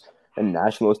values and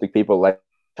nationalistic people like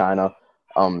China,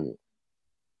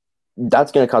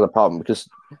 that's going to cause a problem because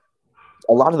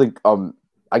a lot of the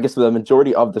I guess the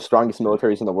majority of the strongest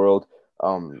militaries in the world,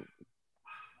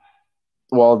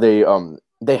 while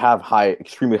they have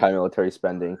extremely high military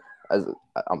spending, as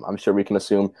I'm sure we can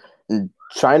assume.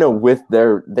 China,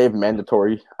 they have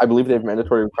mandatory. I believe they have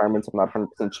mandatory requirements. I'm not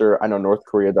 100% sure. I know North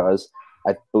Korea does.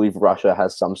 I believe Russia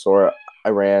has some sort.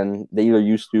 Iran, they either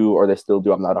used to or they still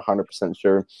do. I'm not 100%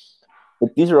 sure.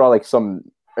 But these are all like since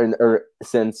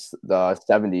the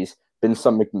 70s, been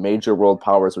some like major world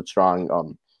powers with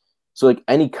strong. So like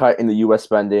any cut in the U.S.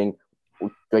 spending,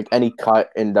 like any cut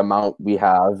in the amount we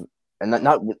have, and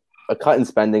not a cut in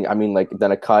spending. I mean like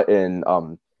then a cut in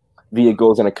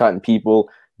vehicles and a cut in people.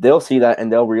 They'll see that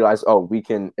and they'll realize, oh, we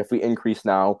can, if we increase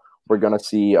now, we're gonna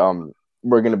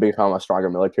become a stronger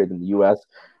military than the U.S.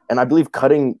 And I believe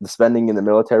cutting the spending in the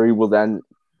military will then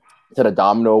set a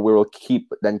domino where we'll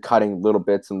keep then cutting little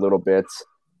bits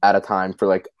at a time for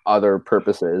like other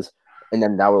purposes, and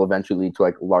then that will eventually lead to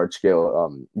like large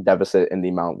scale deficit in the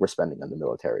amount we're spending on the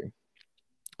military.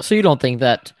 So you don't think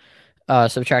that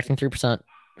subtracting 3%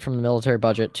 from the military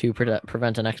budget to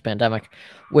prevent the next pandemic,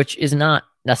 which is not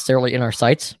necessarily in our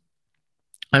sights.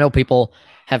 I know people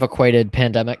have equated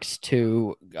pandemics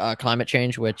to climate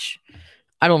change, which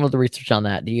I don't know the research on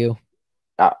that. Do you?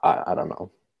 I don't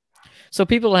know. So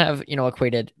people have,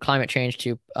 equated climate change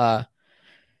to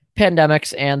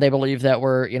pandemics, and they believe that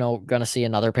we're, going to see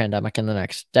another pandemic in the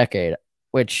next decade,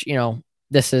 which,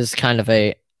 this is kind of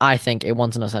I think a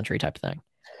once in a century type of thing.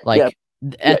 Like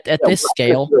at this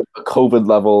scale, a COVID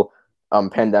level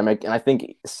pandemic, and I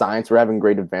think science, we're having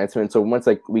great advancement. So once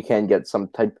like we can get some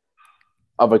type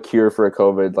of a cure for a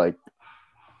COVID, like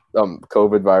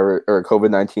COVID virus or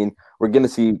COVID-19, we're gonna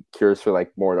see cures for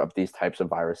like more of these types of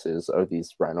viruses or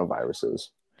these rhinoviruses.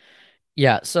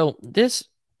 Yeah, so this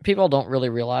people don't really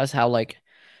realize how like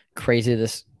crazy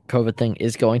this COVID thing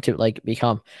is going to like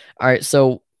become. All right,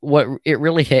 so what it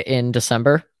really hit in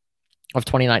December of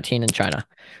 2019 in China.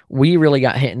 We really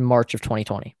got hit in March of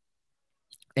 2020.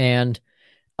 And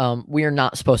we are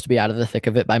not supposed to be out of the thick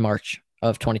of it by March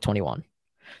of 2021.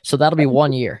 So that'll be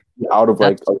 1 year. Out of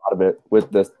like a lot of it with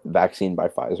the vaccine by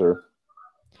Pfizer.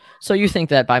 So you think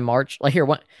that by March, like here,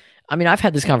 I've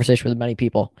had this conversation with many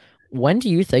people. When do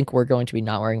you think we're going to be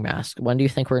not wearing masks? When do you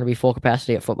think we're going to be full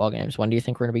capacity at football games? When do you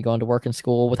think we're going to be going to work and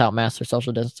school without masks or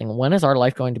social distancing? When is our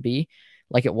life going to be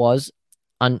like it was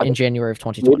in January of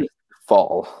 2020?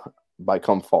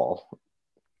 Come fall.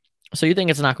 So you think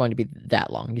it's not going to be that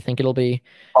long? You think it'll be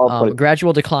a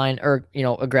gradual decline or,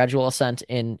 a gradual ascent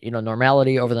in,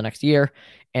 normality over the next year,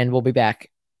 and we'll be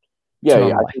back. Yeah.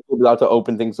 I think we'll be allowed to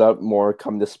open things up more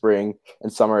come the spring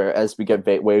and summer as we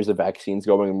get waves of vaccines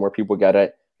going and more people get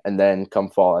it. And then come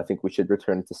fall, I think we should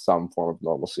return to some form of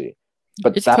normalcy.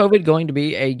 But is COVID going to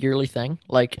be a yearly thing?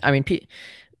 Like, I mean,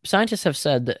 scientists have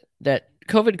said that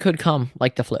COVID could come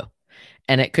like the flu.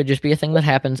 And it could just be a thing that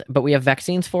happens, but we have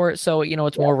vaccines for it, so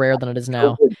it's more rare than it is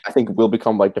now. I think we'll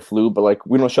become like the flu, but like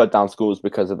we don't shut down schools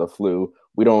because of the flu.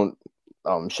 We don't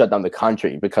shut down the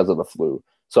country because of the flu.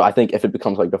 So I think if it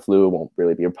becomes like the flu, it won't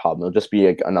really be a problem. It'll just be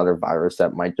like another virus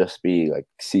that might just be like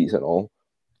seasonal.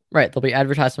 Right. There'll be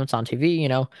advertisements on TV.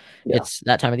 It's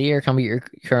that time of the year. Come get your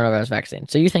coronavirus vaccine.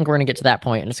 So you think we're going to get to that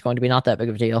point, and it's going to be not that big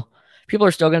of a deal. People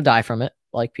are still going to die from it,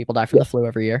 like people die from the flu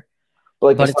every year.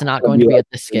 But it's not going to be at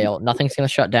this scale. Nothing's going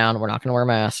to shut down. We're not going to wear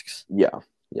masks. Yeah.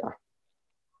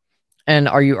 And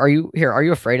are you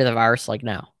afraid of the virus like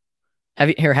now? Have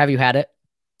you had it?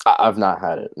 I've not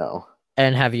had it, no.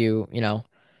 And have you,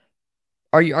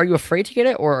 are you afraid to get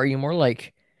it, or are you more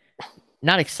like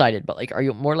not excited, but like are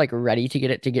you more like ready to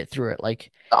get it, to get through it?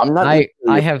 Like I'm not I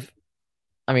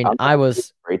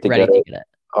was ready to get it.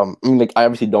 I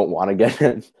obviously don't want to get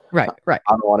it. Right. I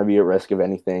don't want to be at risk of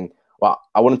anything. Well,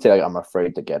 I wouldn't say like I'm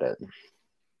afraid to get it.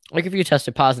 Like if you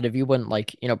tested positive, you wouldn't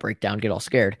break down, get all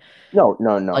scared. No.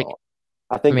 Like,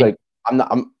 I think I'm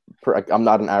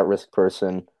not an at-risk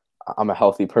person. I'm a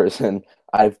healthy person.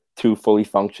 I have 2 fully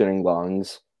functioning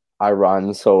lungs. I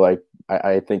run, so like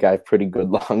I think I have pretty good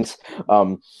lungs.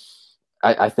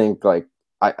 I think like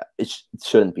it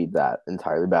shouldn't be that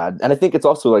entirely bad, and I think it's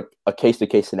also like a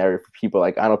case-to-case scenario for people.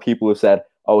 Like I know people who said,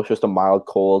 oh, it's just a mild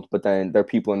cold, but then there are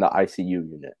people in the ICU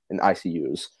unit, in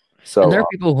ICUs. And So, there are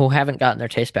people who haven't gotten their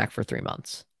taste back for 3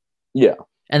 months. yeah,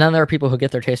 And then there are people who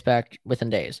get their taste back within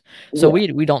days. So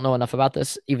yeah. we don't know enough about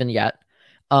this even yet.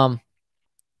 Um,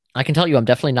 I can tell you I'm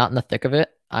definitely not in the thick of it.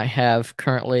 I have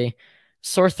currently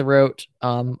sore throat,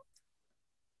 a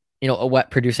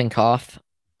wet producing cough.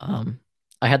 Um,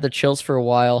 I had the chills for a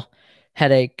while,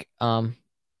 headache,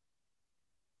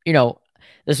 you know,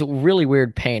 this really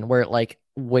weird pain where it like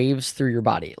waves through your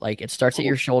body. Like it starts at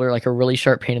your shoulder, like a really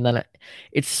sharp pain, and then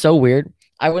it's so weird.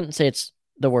 I wouldn't say it's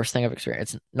the worst thing I've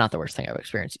experienced. It's not the worst thing I've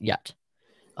experienced yet.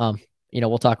 Um,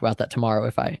 we'll talk about that tomorrow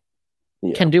if I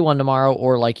Yeah. can do one tomorrow,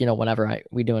 or like, whenever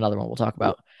we do another one, we'll talk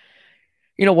about,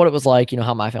 what it was like,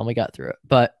 how my family got through it.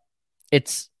 But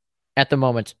it's at the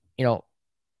moment,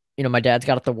 my dad's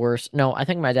got it the worst. No, I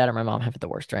think my dad and my mom have it the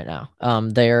worst right now.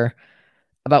 They're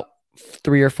about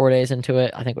 3 or 4 days into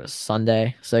it. I think it was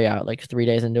Sunday. So yeah, like 3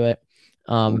 days into it.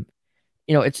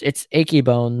 It's achy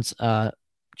bones,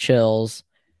 chills,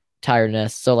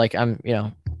 tiredness. So like I'm,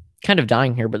 kind of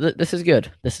dying here, but this is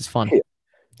good. This is fun.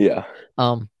 Yeah.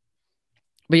 Um,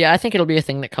 but yeah, I think it'll be a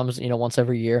thing that comes, once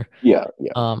every year. Yeah.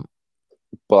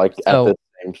 But like at So the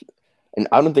same, and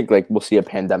I don't think like we'll see a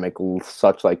pandemic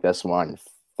such like this one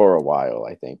for a while.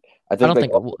 I think like I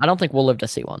don't think we'll live to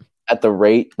see one. at the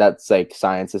rate that's like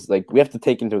science is like we have to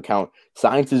take into account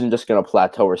science isn't just going to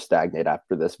plateau or stagnate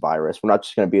after this virus. We're not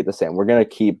just going to be at the same. We're going to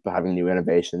keep having new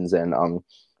innovations and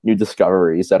new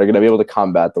discoveries that are going to be able to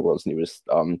combat the world's newest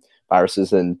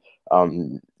viruses and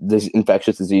these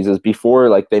infectious diseases before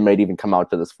like they might even come out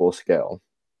to this full scale.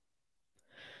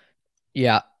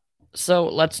 Yeah. So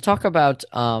let's talk about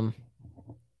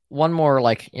one more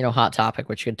like, hot topic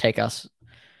which could take us,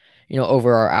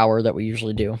 over our hour that we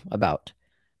usually do about.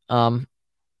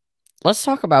 Let's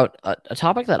talk about a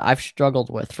topic that I've struggled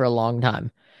with for a long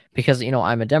time because,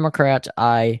 I'm a Democrat.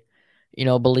 I,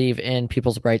 believe in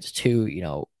people's rights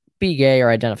to, be gay or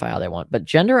identify how they want. But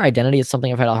gender identity is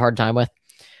something I've had a hard time with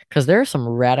because there are some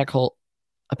radical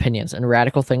opinions and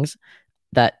radical things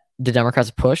that the Democrats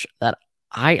push that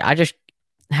I just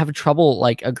have trouble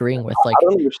like agreeing with. Like, I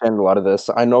don't understand a lot of this.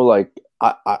 I know like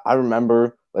I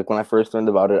remember like when I first learned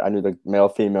about it, I knew like male,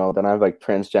 female. Then I have like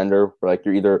transgender, where like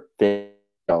you're either female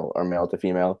or male to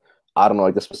female. I don't know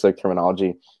like the specific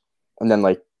terminology, and then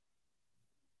like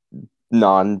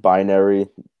non-binary.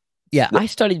 yeah, I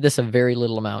studied this a very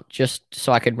little amount just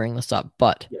so I could bring this up,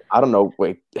 but I don't know.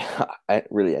 Wait,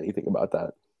 really anything about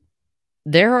that?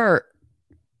 there are.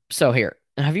 So here,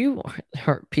 have you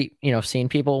heard, seen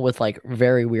people with like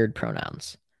very weird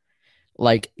pronouns?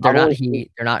 Like they're I've not only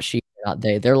he, they're not she, they're not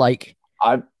they. They're like,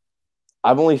 I've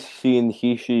I've only seen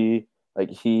he, she, like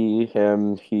he,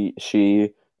 him, he,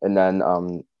 she, and then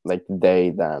like they,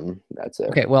 them. That's it.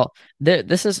 okay, well,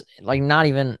 this is like not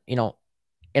even,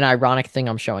 an ironic thing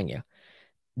I'm showing you.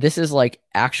 This is like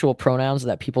actual pronouns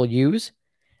that people use,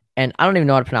 and I don't even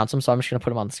know how to pronounce them, so I'm just gonna put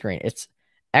them on the screen. It's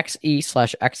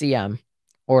XE/XEM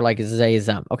or like they,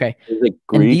 them. Okay, Is it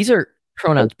and Greek? these are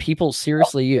pronouns people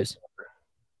seriously use.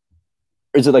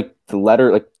 Is it like the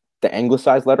letter, like the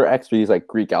anglicized letter X, or these like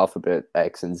Greek alphabet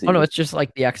X and Z? Oh no, it's just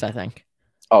like the X, I think.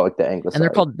 Oh, like the And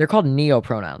anglicized. they're called neo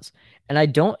pronouns. And I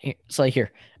don't so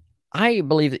here, I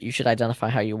believe that you should identify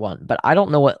how you want, but I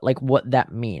don't know what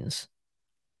that means.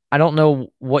 I don't know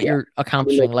what Yeah. you're I mean,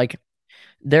 accomplishing. Like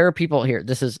there are people here. my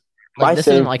This isn't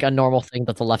same. like a normal thing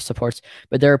that the left supports,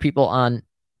 but there are people on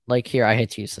like here, I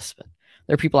hate to use this, but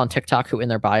there are people on TikTok who in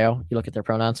their bio, you look at their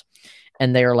pronouns,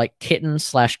 and they are like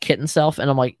kitten/kitten self. And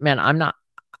I'm like, man,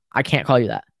 I can't call you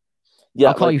that. Yeah,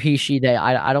 I'll call like you he, she, they.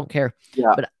 I don't care.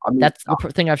 yeah. But I mean, that's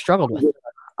the thing I've struggled with.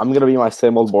 I'm gonna be my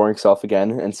same old boring self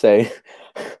again and say,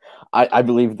 I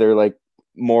believe they're like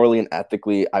morally and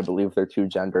ethically, I believe they're two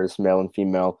genders, male and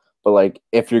female. But like,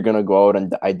 if you're gonna go out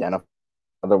and identify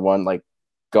another one, like,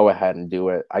 go ahead and do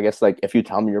it. I guess like if you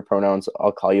tell me your pronouns,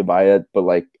 I'll call you by it. But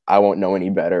like, I won't know any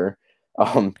better.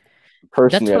 Um, That's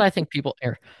personally, what I think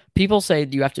people say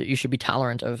you should be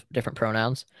tolerant of different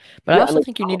pronouns, but I yeah, and also like,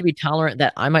 think you need to be tolerant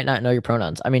that I might not know your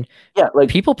pronouns. I mean, yeah, like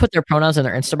people put their pronouns in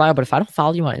their Insta bio, but if I don't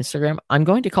follow you on Instagram, I'm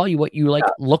going to call you what you like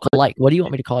yeah, look like. What do you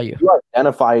want me to call you? you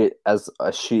identify it as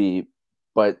a she,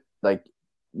 but like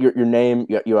your name,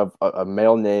 you have a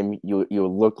male name. You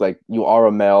look like you are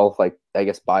a male, like I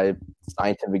guess by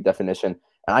scientific definition.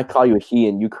 And I call you a he,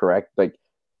 and you correct like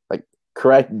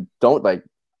correct. Don't like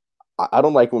I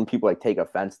don't like when people like take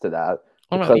offense to that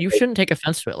Oh no, because you like, shouldn't take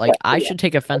offense to it. yeah, Like I yeah, should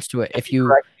take offense to it if if you you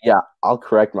correct, yeah, I'll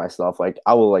correct myself. Like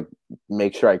I will like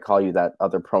make sure I call you that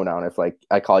other pronoun if like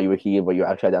I call you a he, but you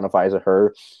actually identify as a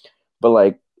her. But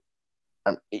like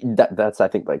That's I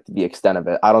think like the extent of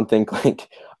it. I don't think like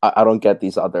I don't get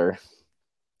these other.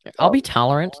 I'll be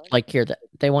tolerant. Like here, that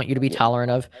they want you to be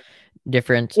tolerant of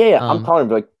different. Yeah, I'm tolerant.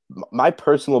 But, like my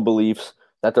personal beliefs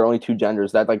that there are only two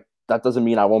genders. That doesn't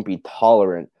mean I won't be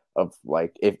tolerant of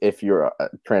like if you're a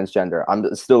transgender.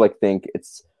 I'm still like think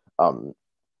it's um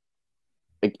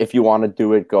if you want to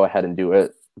do it, go ahead and do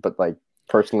it. But like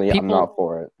personally, I'm not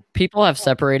for it. People have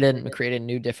separated and created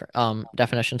new different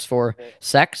definitions for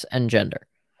sex and gender.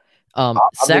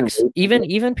 Sex,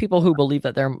 even people who believe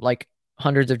that there are like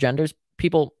hundreds of genders,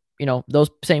 people, those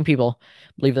same people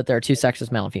believe that there are two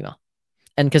sexes, male and female.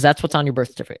 And because that's what's on your birth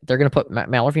certificate. They're going to put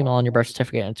male or female on your birth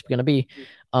certificate, and it's going to be,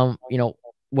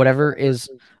 whatever is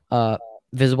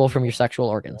visible from your sexual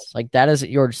organs. Like that is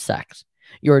your sex.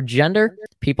 Your gender,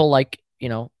 people like,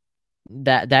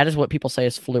 that is what people say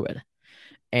is fluid.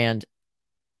 And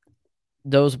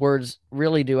those words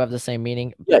really do have the same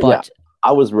meaning. Yeah.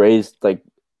 I was raised like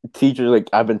teachers, like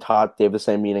I've been taught they have the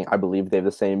same meaning. I believe they have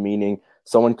the same meaning.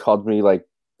 Someone called me like,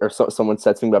 someone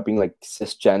said something about being like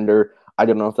cisgender. I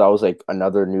didn't know if that was like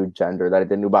another new gender that I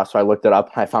didn't know about. So I looked it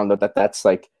up and I found out that that's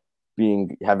like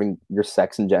having your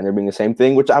sex and gender being the same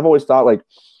thing, which I've always thought like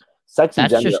sex and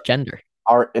gender just gender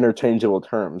are interchangeable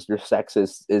terms. Your sex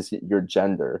is your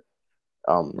gender.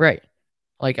 Right.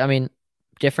 Like, I mean,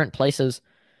 different places.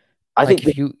 I think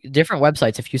different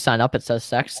websites, if you sign up, it says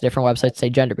sex. Different websites say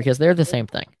gender because they're the same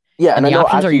thing. Yeah, and the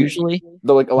options are usually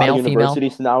like a lot male, of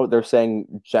universities now they're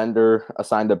saying gender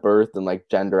assigned at birth and like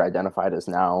gender identified as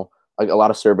now. Like a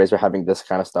lot of surveys are having this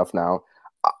kind of stuff now.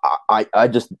 I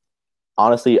just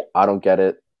honestly I don't get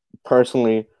it.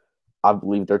 Personally, I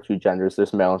believe there are two genders.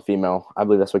 There's male and female. I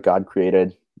believe that's what God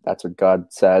created. That's what God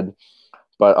said.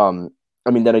 But I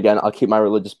mean, then again, I'll keep my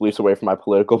religious beliefs away from my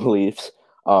political beliefs.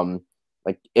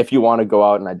 Like if you want to go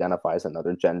out and identify as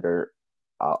another gender,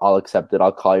 I'll accept it.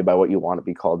 I'll call you by what you want to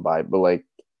be called by. But like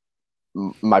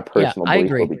my personal belief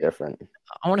will be different.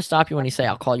 I want to stop you when you say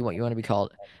I'll call you what you want to be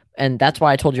called. And that's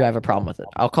why I told you I have a problem with it.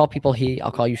 I'll call people he,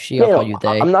 I'll call you she, I'll call you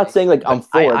they. I'm not saying like I'm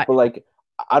for it, but like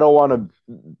I don't want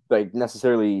to like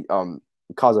necessarily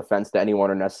cause offense to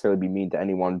anyone or necessarily be mean to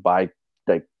anyone by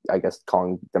like I guess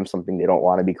calling them something they don't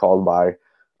want to be called by.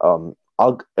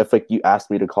 If like you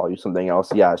ask me to call you something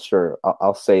else, yeah, sure,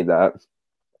 I'll say that.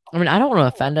 I mean, I don't want to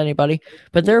offend anybody,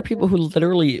 but there are people who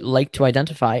literally like to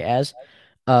identify as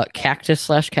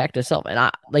cactus/cactus self, and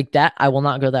I like that. I will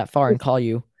not go that far and call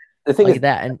you the thing like is,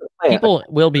 that, and people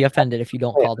will be offended if you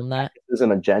don't call them that. This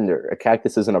isn't a gender. A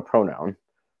cactus isn't a pronoun.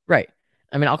 Right.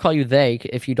 I mean, I'll call you they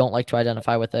if you don't like to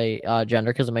identify with a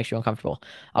gender because it makes you uncomfortable.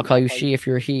 I'll call you she if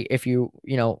you're he if you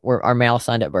are male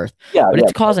assigned at birth. Yeah, but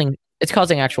it's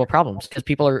causing actual problems because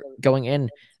people are going in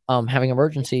having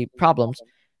emergency problems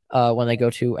when they go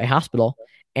to a hospital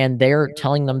and they're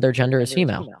telling them their gender is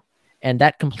female, and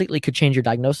that completely could change your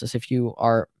diagnosis if you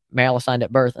are male assigned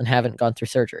at birth and haven't gone through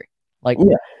surgery. Like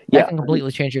that can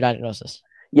completely change your diagnosis.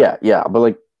 Yeah, but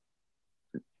like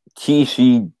he,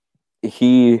 she,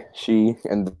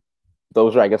 and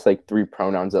those are I guess like three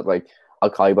pronouns that like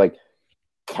I'll call you like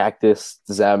cactus,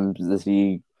 them,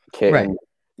 the kitten. Right.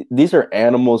 These are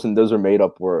animals and those are made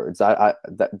up words.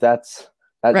 That's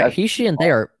right. He, she, and they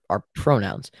are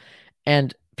pronouns,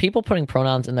 and people putting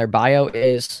pronouns in their bio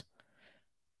is.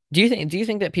 Do you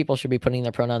think that people should be putting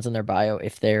their pronouns in their bio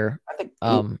if they're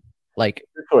like?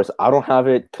 Of course, I don't have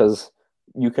it because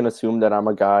you can assume that I'm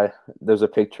a guy. There's a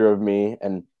picture of me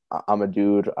and I'm a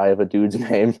dude. I have a dude's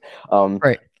name.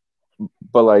 Right.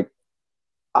 But like,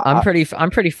 I'm pretty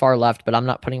far left, but I'm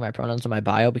not putting my pronouns in my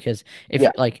bio because if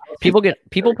like people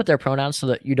put their pronouns so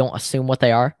that you don't assume what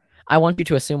they are. I want you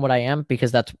to assume what I am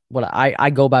because that's what I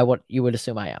go by what you would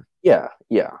assume I am. Yeah.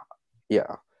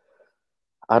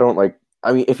 I don't like.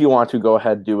 I mean, if you want to go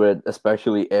ahead, do it,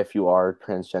 especially if you are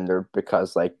transgender,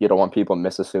 because like you don't want people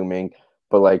misassuming.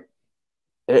 But like,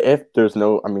 if there's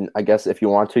no, I mean, I guess if you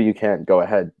want to, you can't go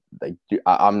ahead. Like,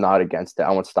 I'm not against it.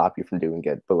 I won't stop you from doing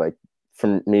it. But like,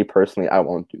 for me personally, I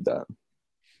won't do that.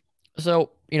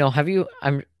 So have you?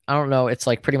 I don't know. It's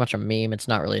like pretty much a meme. It's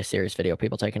not really a serious video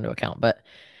people take into account. But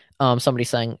somebody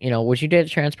saying, would you date a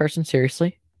trans person?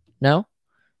 Seriously? No,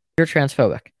 you're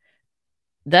transphobic.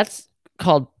 That's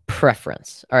called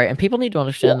preference. All right, and people need to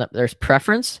understand that there's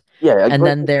preference, and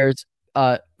then there's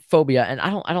phobia. And I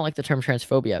don't like the term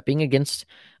transphobia. Being against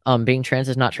being trans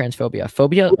is not transphobia.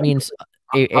 Phobia means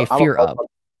a fear of.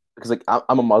 Because like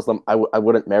I'm a Muslim, I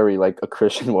wouldn't marry like a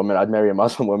Christian woman. I'd marry a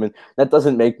Muslim woman. That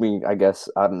doesn't make me, I guess,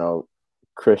 I don't know,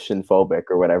 Christian phobic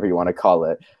or whatever you want to call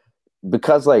it.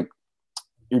 Because like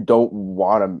you don't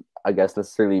want to, I guess,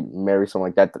 necessarily marry someone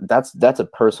like that. That's a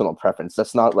personal preference.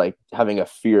 That's not like having a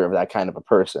fear of that kind of a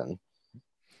person.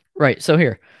 Right. So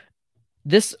here,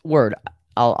 this word,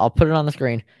 I'll put it on the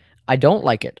screen. I don't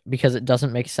like it because it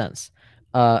doesn't make sense.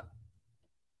 And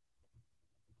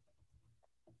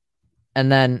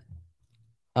then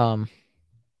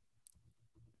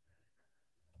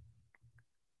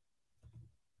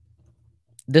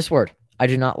this word I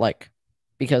do not like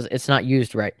because it's not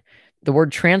used right. The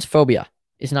word transphobia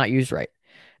is not used right.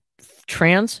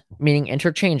 Trans meaning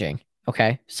interchanging.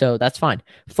 Okay, so that's fine.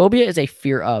 Phobia is a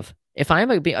fear of. If I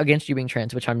am against you being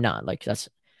trans, which I'm not, like that's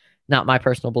not my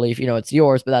personal belief. It's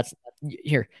yours, but that's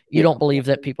here. You don't believe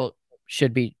that people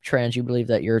should be trans. You believe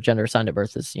that your gender assigned at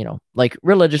birth is, like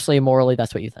religiously, morally,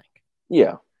 that's what you think.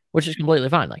 Yeah. Which is completely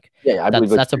fine. Like, I believe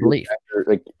that's a belief.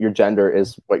 Your gender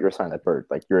is what you're assigned at birth.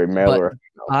 Like you're a male or a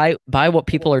female. By what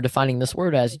people are defining this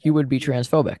word as, you would be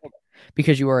transphobic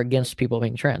because you are against people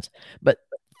being trans. But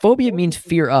phobia means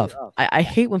fear of. I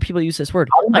hate when people use this word.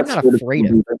 I'm not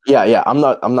afraid of. Yeah. I'm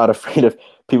not afraid of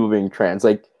people being trans.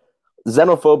 Like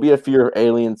xenophobia, fear of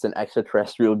aliens and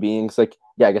extraterrestrial beings. Like,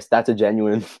 yeah, I guess that's a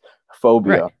genuine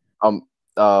phobia. Right.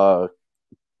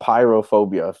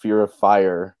 Pyrophobia, fear of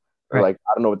fire. Or right. Like,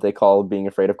 I don't know what they call being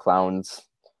afraid of clowns.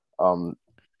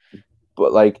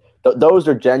 But like those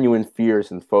are genuine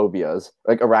fears and phobias.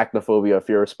 Like arachnophobia,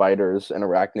 fear of spiders and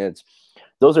arachnids.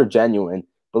 Those are genuine.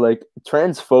 But like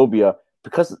transphobia,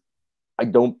 because I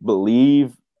don't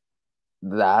believe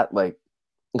that, like,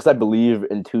 because I believe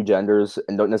in two genders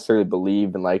and don't necessarily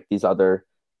believe in like these other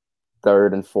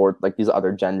third and fourth, like these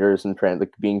other genders and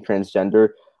like being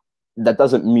transgender, that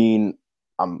doesn't mean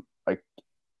I'm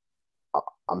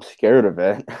scared of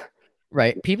it.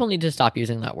 Right. People need to stop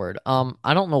using that word.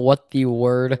 I don't know what the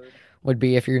word would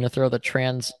be if you're going to throw the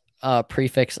trans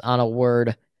prefix on a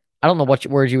word. I don't know what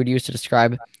word you would use to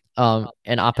describe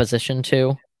in opposition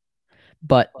to,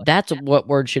 but that's what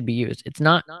word should be used. It's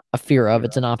not a fear of,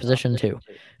 it's an opposition to.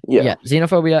 Yeah.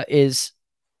 Xenophobia is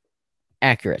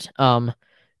accurate.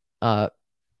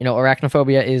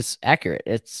 Arachnophobia is accurate.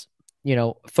 It's,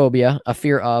 phobia, a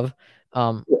fear of,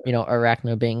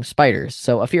 arachno being spiders.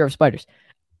 So a fear of spiders.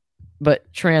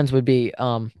 But trans would be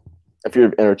a fear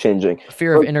of interchanging. A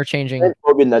fear of interchanging.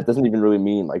 Transphobia, that doesn't even really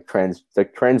mean like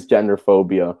transgender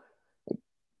phobia.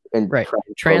 And right.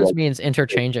 Trans means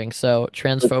interchanging. So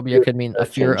transphobia could mean a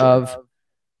fear of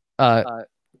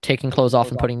taking clothes off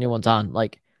and putting new ones on.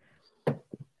 Like,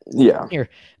 yeah. Here,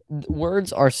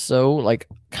 words are so like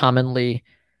commonly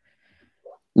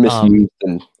misused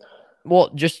and.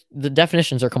 Well, just the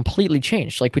definitions are completely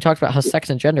changed. Like we talked about how sex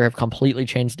and gender have completely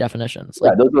changed definitions.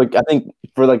 Like, those are I think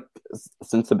for like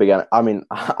since the beginning. I mean,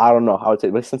 I don't know how to say,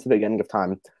 but since the beginning of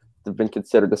time, they've been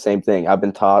considered the same thing. I've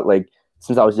been taught like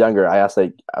since I was younger. I asked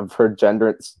I've heard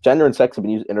gender and sex have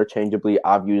been used interchangeably.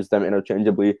 I've used them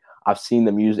interchangeably. I've seen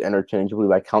them used interchangeably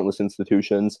by countless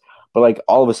institutions. But like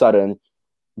all of a sudden,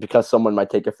 because someone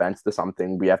might take offense to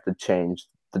something, we have to change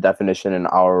the definition in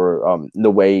our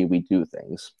the way we do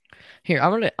things. Here,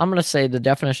 I'm gonna say the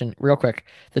definition real quick.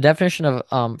 The definition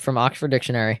of from Oxford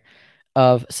Dictionary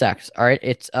of sex. All right,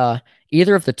 it's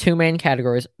either of the two main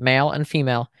categories, male and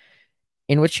female,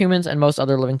 in which humans and most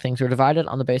other living things are divided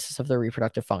on the basis of their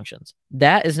reproductive functions.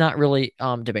 That is not really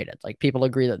debated. Like people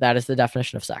agree that is the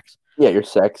definition of sex. Yeah, your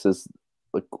sex is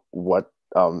like what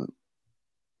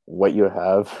you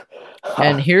have.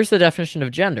 And here's the definition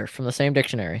of gender from the same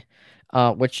dictionary,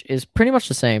 which is pretty much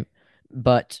the same,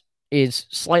 but is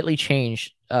slightly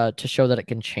changed to show that it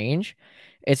can change.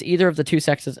 It's either of the two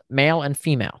sexes, male and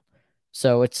female.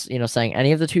 So it's, saying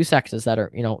any of the two sexes that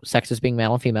are, sexes being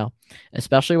male and female,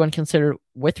 especially when considered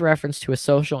with reference to a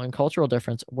social and cultural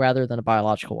difference rather than a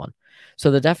biological one. So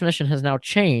the definition has now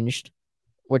changed,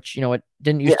 which, it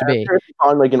didn't used to be.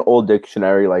 On like an old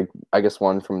dictionary, like I guess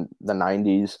one from the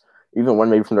 90s, even one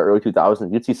maybe from the early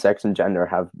 2000s, you'd see sex and gender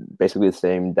have basically the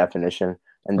same definition.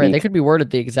 And right, they could be worded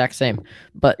the exact same,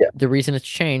 but the reason it's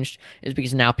changed is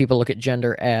because now people look at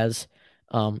gender as,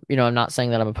 I'm not saying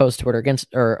that I'm opposed to it or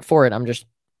against or for it. I'm just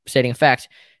stating a fact.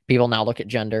 People now look at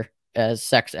gender as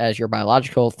sex as your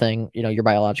biological thing, your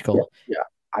biological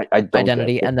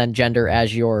identity, and then gender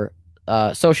as your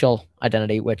social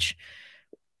identity, which,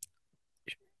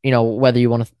 whether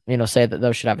you want to, say that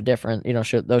those should have a different,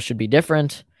 those should be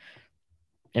different,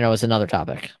 is another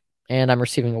topic. And I'm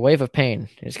receiving a wave of pain.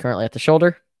 It's currently at the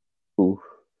shoulder. Ooh.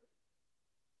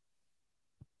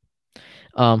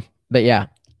 But yeah.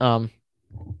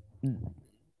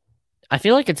 I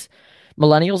feel like it's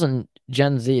millennials and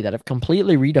Gen Z that have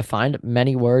completely redefined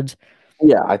many words.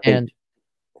 Yeah, I think. And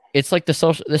it's like the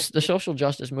social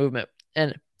justice movement.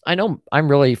 And I know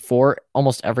I'm really for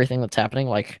almost everything that's happening,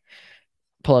 like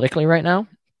politically right now.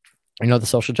 The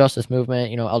social justice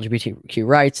movement, LGBTQ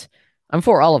rights. I'm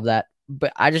for all of that.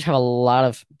 but I just have a lot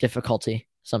of difficulty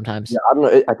sometimes. Yeah, I don't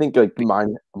know. I think like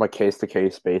mine on a case to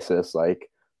case basis, like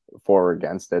for or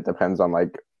against it depends on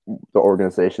like the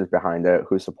organizations behind it,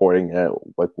 who's supporting it,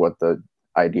 like what the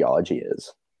ideology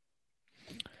is.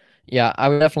 Yeah, I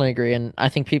would definitely agree. And I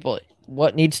think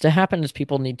what needs to happen is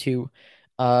people need to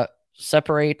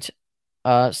separate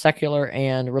secular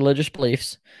and religious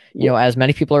beliefs, Yeah, as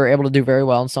many people are able to do very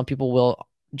well, and some people will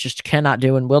just cannot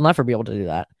do and will never be able to do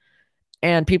that.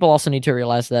 And people also need to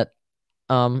realize that,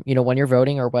 when you're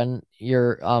voting or when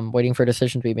you're waiting for a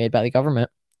decision to be made by the government,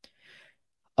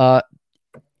 uh,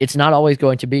 it's not always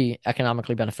going to be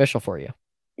economically beneficial for you.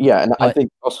 yeah, and I But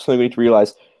think also something we need to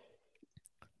realize.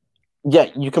 Yeah,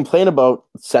 you complain about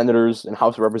senators and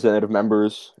House of Representative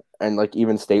members and like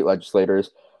even state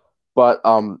legislators, but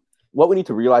what we need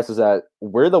to realize is that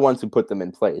we're the ones who put them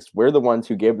in place. We're the ones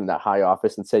who gave them that high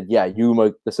office and said, "Yeah, you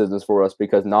make decisions for us,"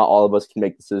 because not all of us can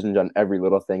make decisions on every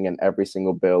little thing and every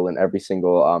single bill and every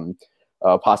single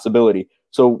possibility.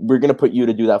 So we're going to put you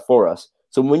to do that for us.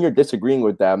 So when you're disagreeing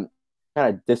with them,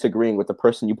 kind of disagreeing with the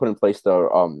person you put in place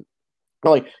to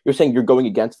like you're saying you're going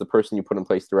against the person you put in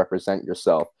place to represent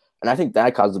yourself. And I think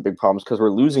that causes big problems because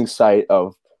we're losing sight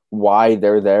of why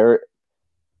they're there,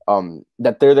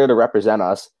 that they're there to represent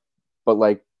us. But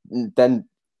like then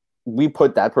we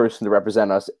put that person to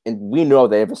represent us, and we know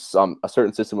they have a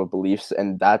certain system of beliefs,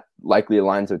 and that likely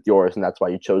aligns with yours, and that's why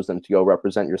you chose them to go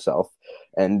represent yourself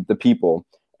and the people.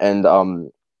 And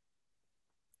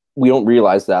we don't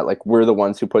realize that like we're the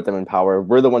ones who put them in power.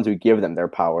 We're the ones who give them their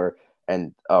power,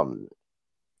 and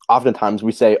oftentimes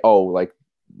we say, "Oh, like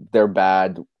they're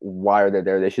bad. Why are they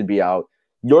there? They should be out."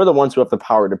 You're the ones who have the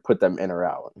power to put them in or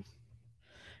out.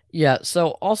 yeah,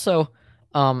 so also,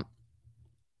 um,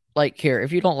 like here,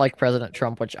 if you don't like President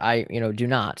Trump, which I, do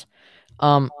not,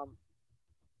 um,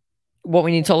 what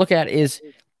we need to look at is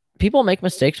people make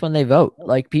mistakes when they vote.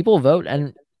 Like people vote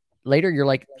and later you're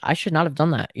like, I should not have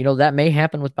done that. That may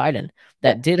happen with Biden.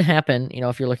 That did happen,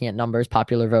 if you're looking at numbers,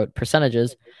 popular vote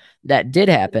percentages, that did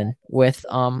happen with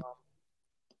from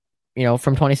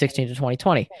 2016 to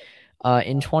 2020.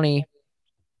 In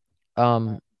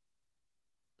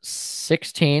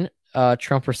 2016,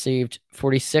 Trump received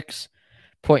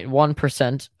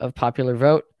 46.1% of popular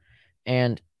vote,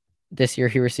 and this year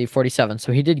he received 47.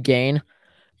 So he did gain,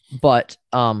 but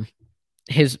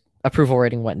his approval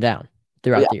rating went down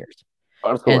throughout the years.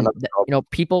 And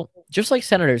people just like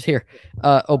senators here,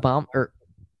 Obama or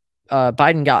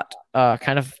Biden got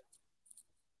kind of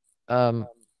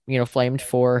flamed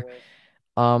for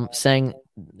saying,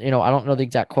 I don't know the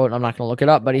exact quote, I'm not going to look it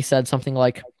up, but he said something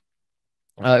like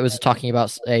it was talking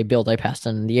about a bill they passed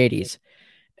in the 80s,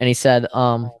 and he said,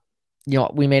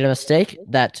 we made a mistake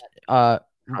that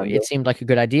it seemed like a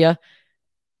good idea,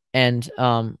 and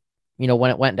when it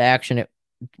went into action, it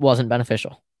wasn't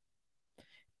beneficial.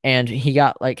 And he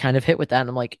got like kind of hit with that, and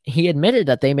I'm like, he admitted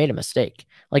that they made a mistake.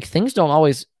 Like things don't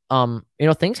always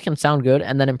things can sound good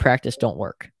and then in practice don't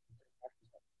work.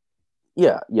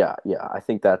 Yeah. I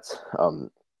think that's so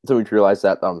we realize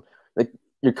that like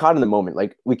you're caught in the moment.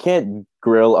 Like we can't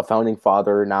grill a founding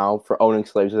father now for owning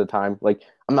slaves at the time. Like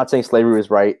I'm not saying slavery was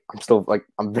right. I'm still like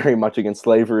I'm very much against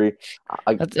slavery.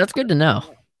 That's good to know.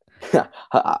 That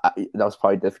was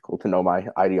probably difficult to know my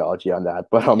ideology on that,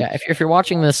 but yeah, if you're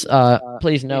watching this,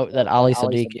 please note that Ali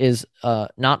Sediqe is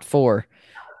not for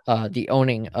the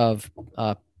owning of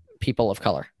people of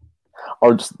color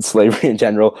or just slavery in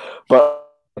general. But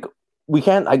like, we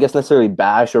can't, I guess, necessarily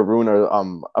bash or ruin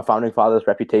a founding father's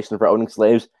reputation for owning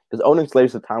slaves, because owning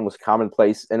slaves at the time was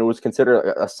commonplace and it was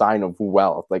considered a sign of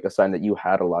wealth, like a sign that you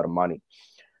had a lot of money.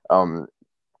 And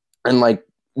like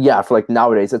yeah, for like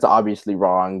nowadays, it's obviously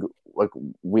wrong. Like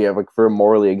we have like we're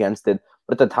morally against it,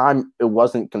 but at the time, it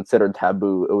wasn't considered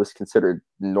taboo. It was considered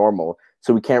normal.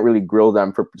 So we can't really grill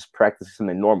them for just practicing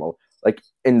something normal. Like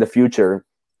in the future,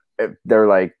 if they're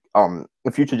like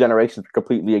the future generations are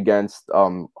completely against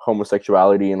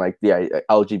homosexuality and like the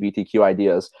LGBTQ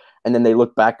ideas, and then they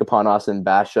look back upon us and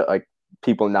bash like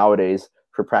people nowadays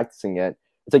for practicing it.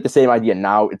 It's like the same idea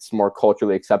now. It's more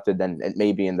culturally accepted than it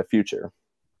may be in the future.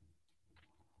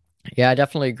 Yeah, I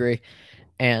definitely agree.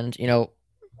 And,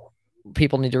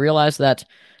 people need to realize that,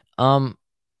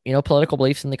 political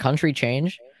beliefs in the country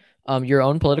change. Your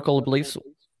own political beliefs,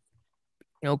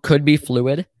 could be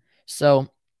fluid. So,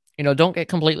 don't get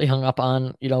completely hung up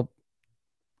on, your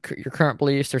current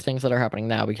beliefs or things that are happening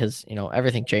now, because,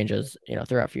 everything changes,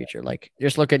 throughout future. Like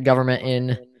just look at government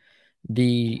in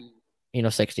the,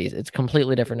 60s. It's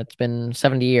completely different. It's been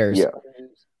 70 years,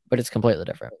 but it's completely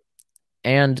different.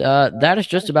 And that is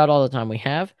just about all the time we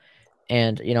have.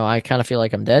 And, I kind of feel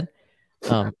like I'm dead.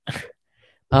 Um,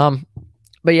 um,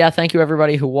 But yeah, thank you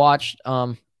everybody who watched.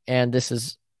 And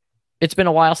it's been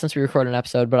a while since we recorded an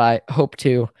episode, but I hope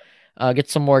to get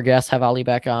some more guests, have Ali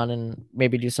back on, and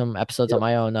maybe do some episodes on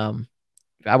my own.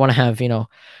 I want to have,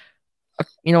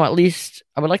 at least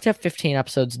I would like to have 15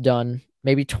 episodes done,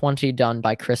 maybe 20 done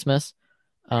by Christmas.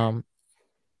 And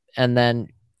then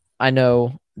I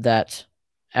know that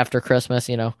after Christmas,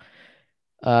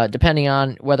 depending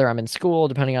on whether I'm in school,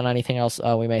 depending on anything else,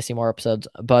 we may see more episodes.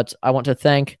 But I want to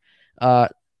thank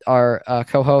our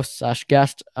co-host /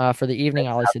 guest for the evening,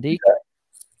 Ali Sediqe.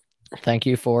 Thank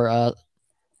you for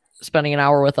spending an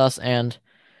hour with us, and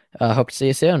hope to see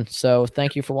you soon. So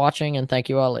thank you for watching, and thank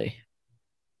you, Ali.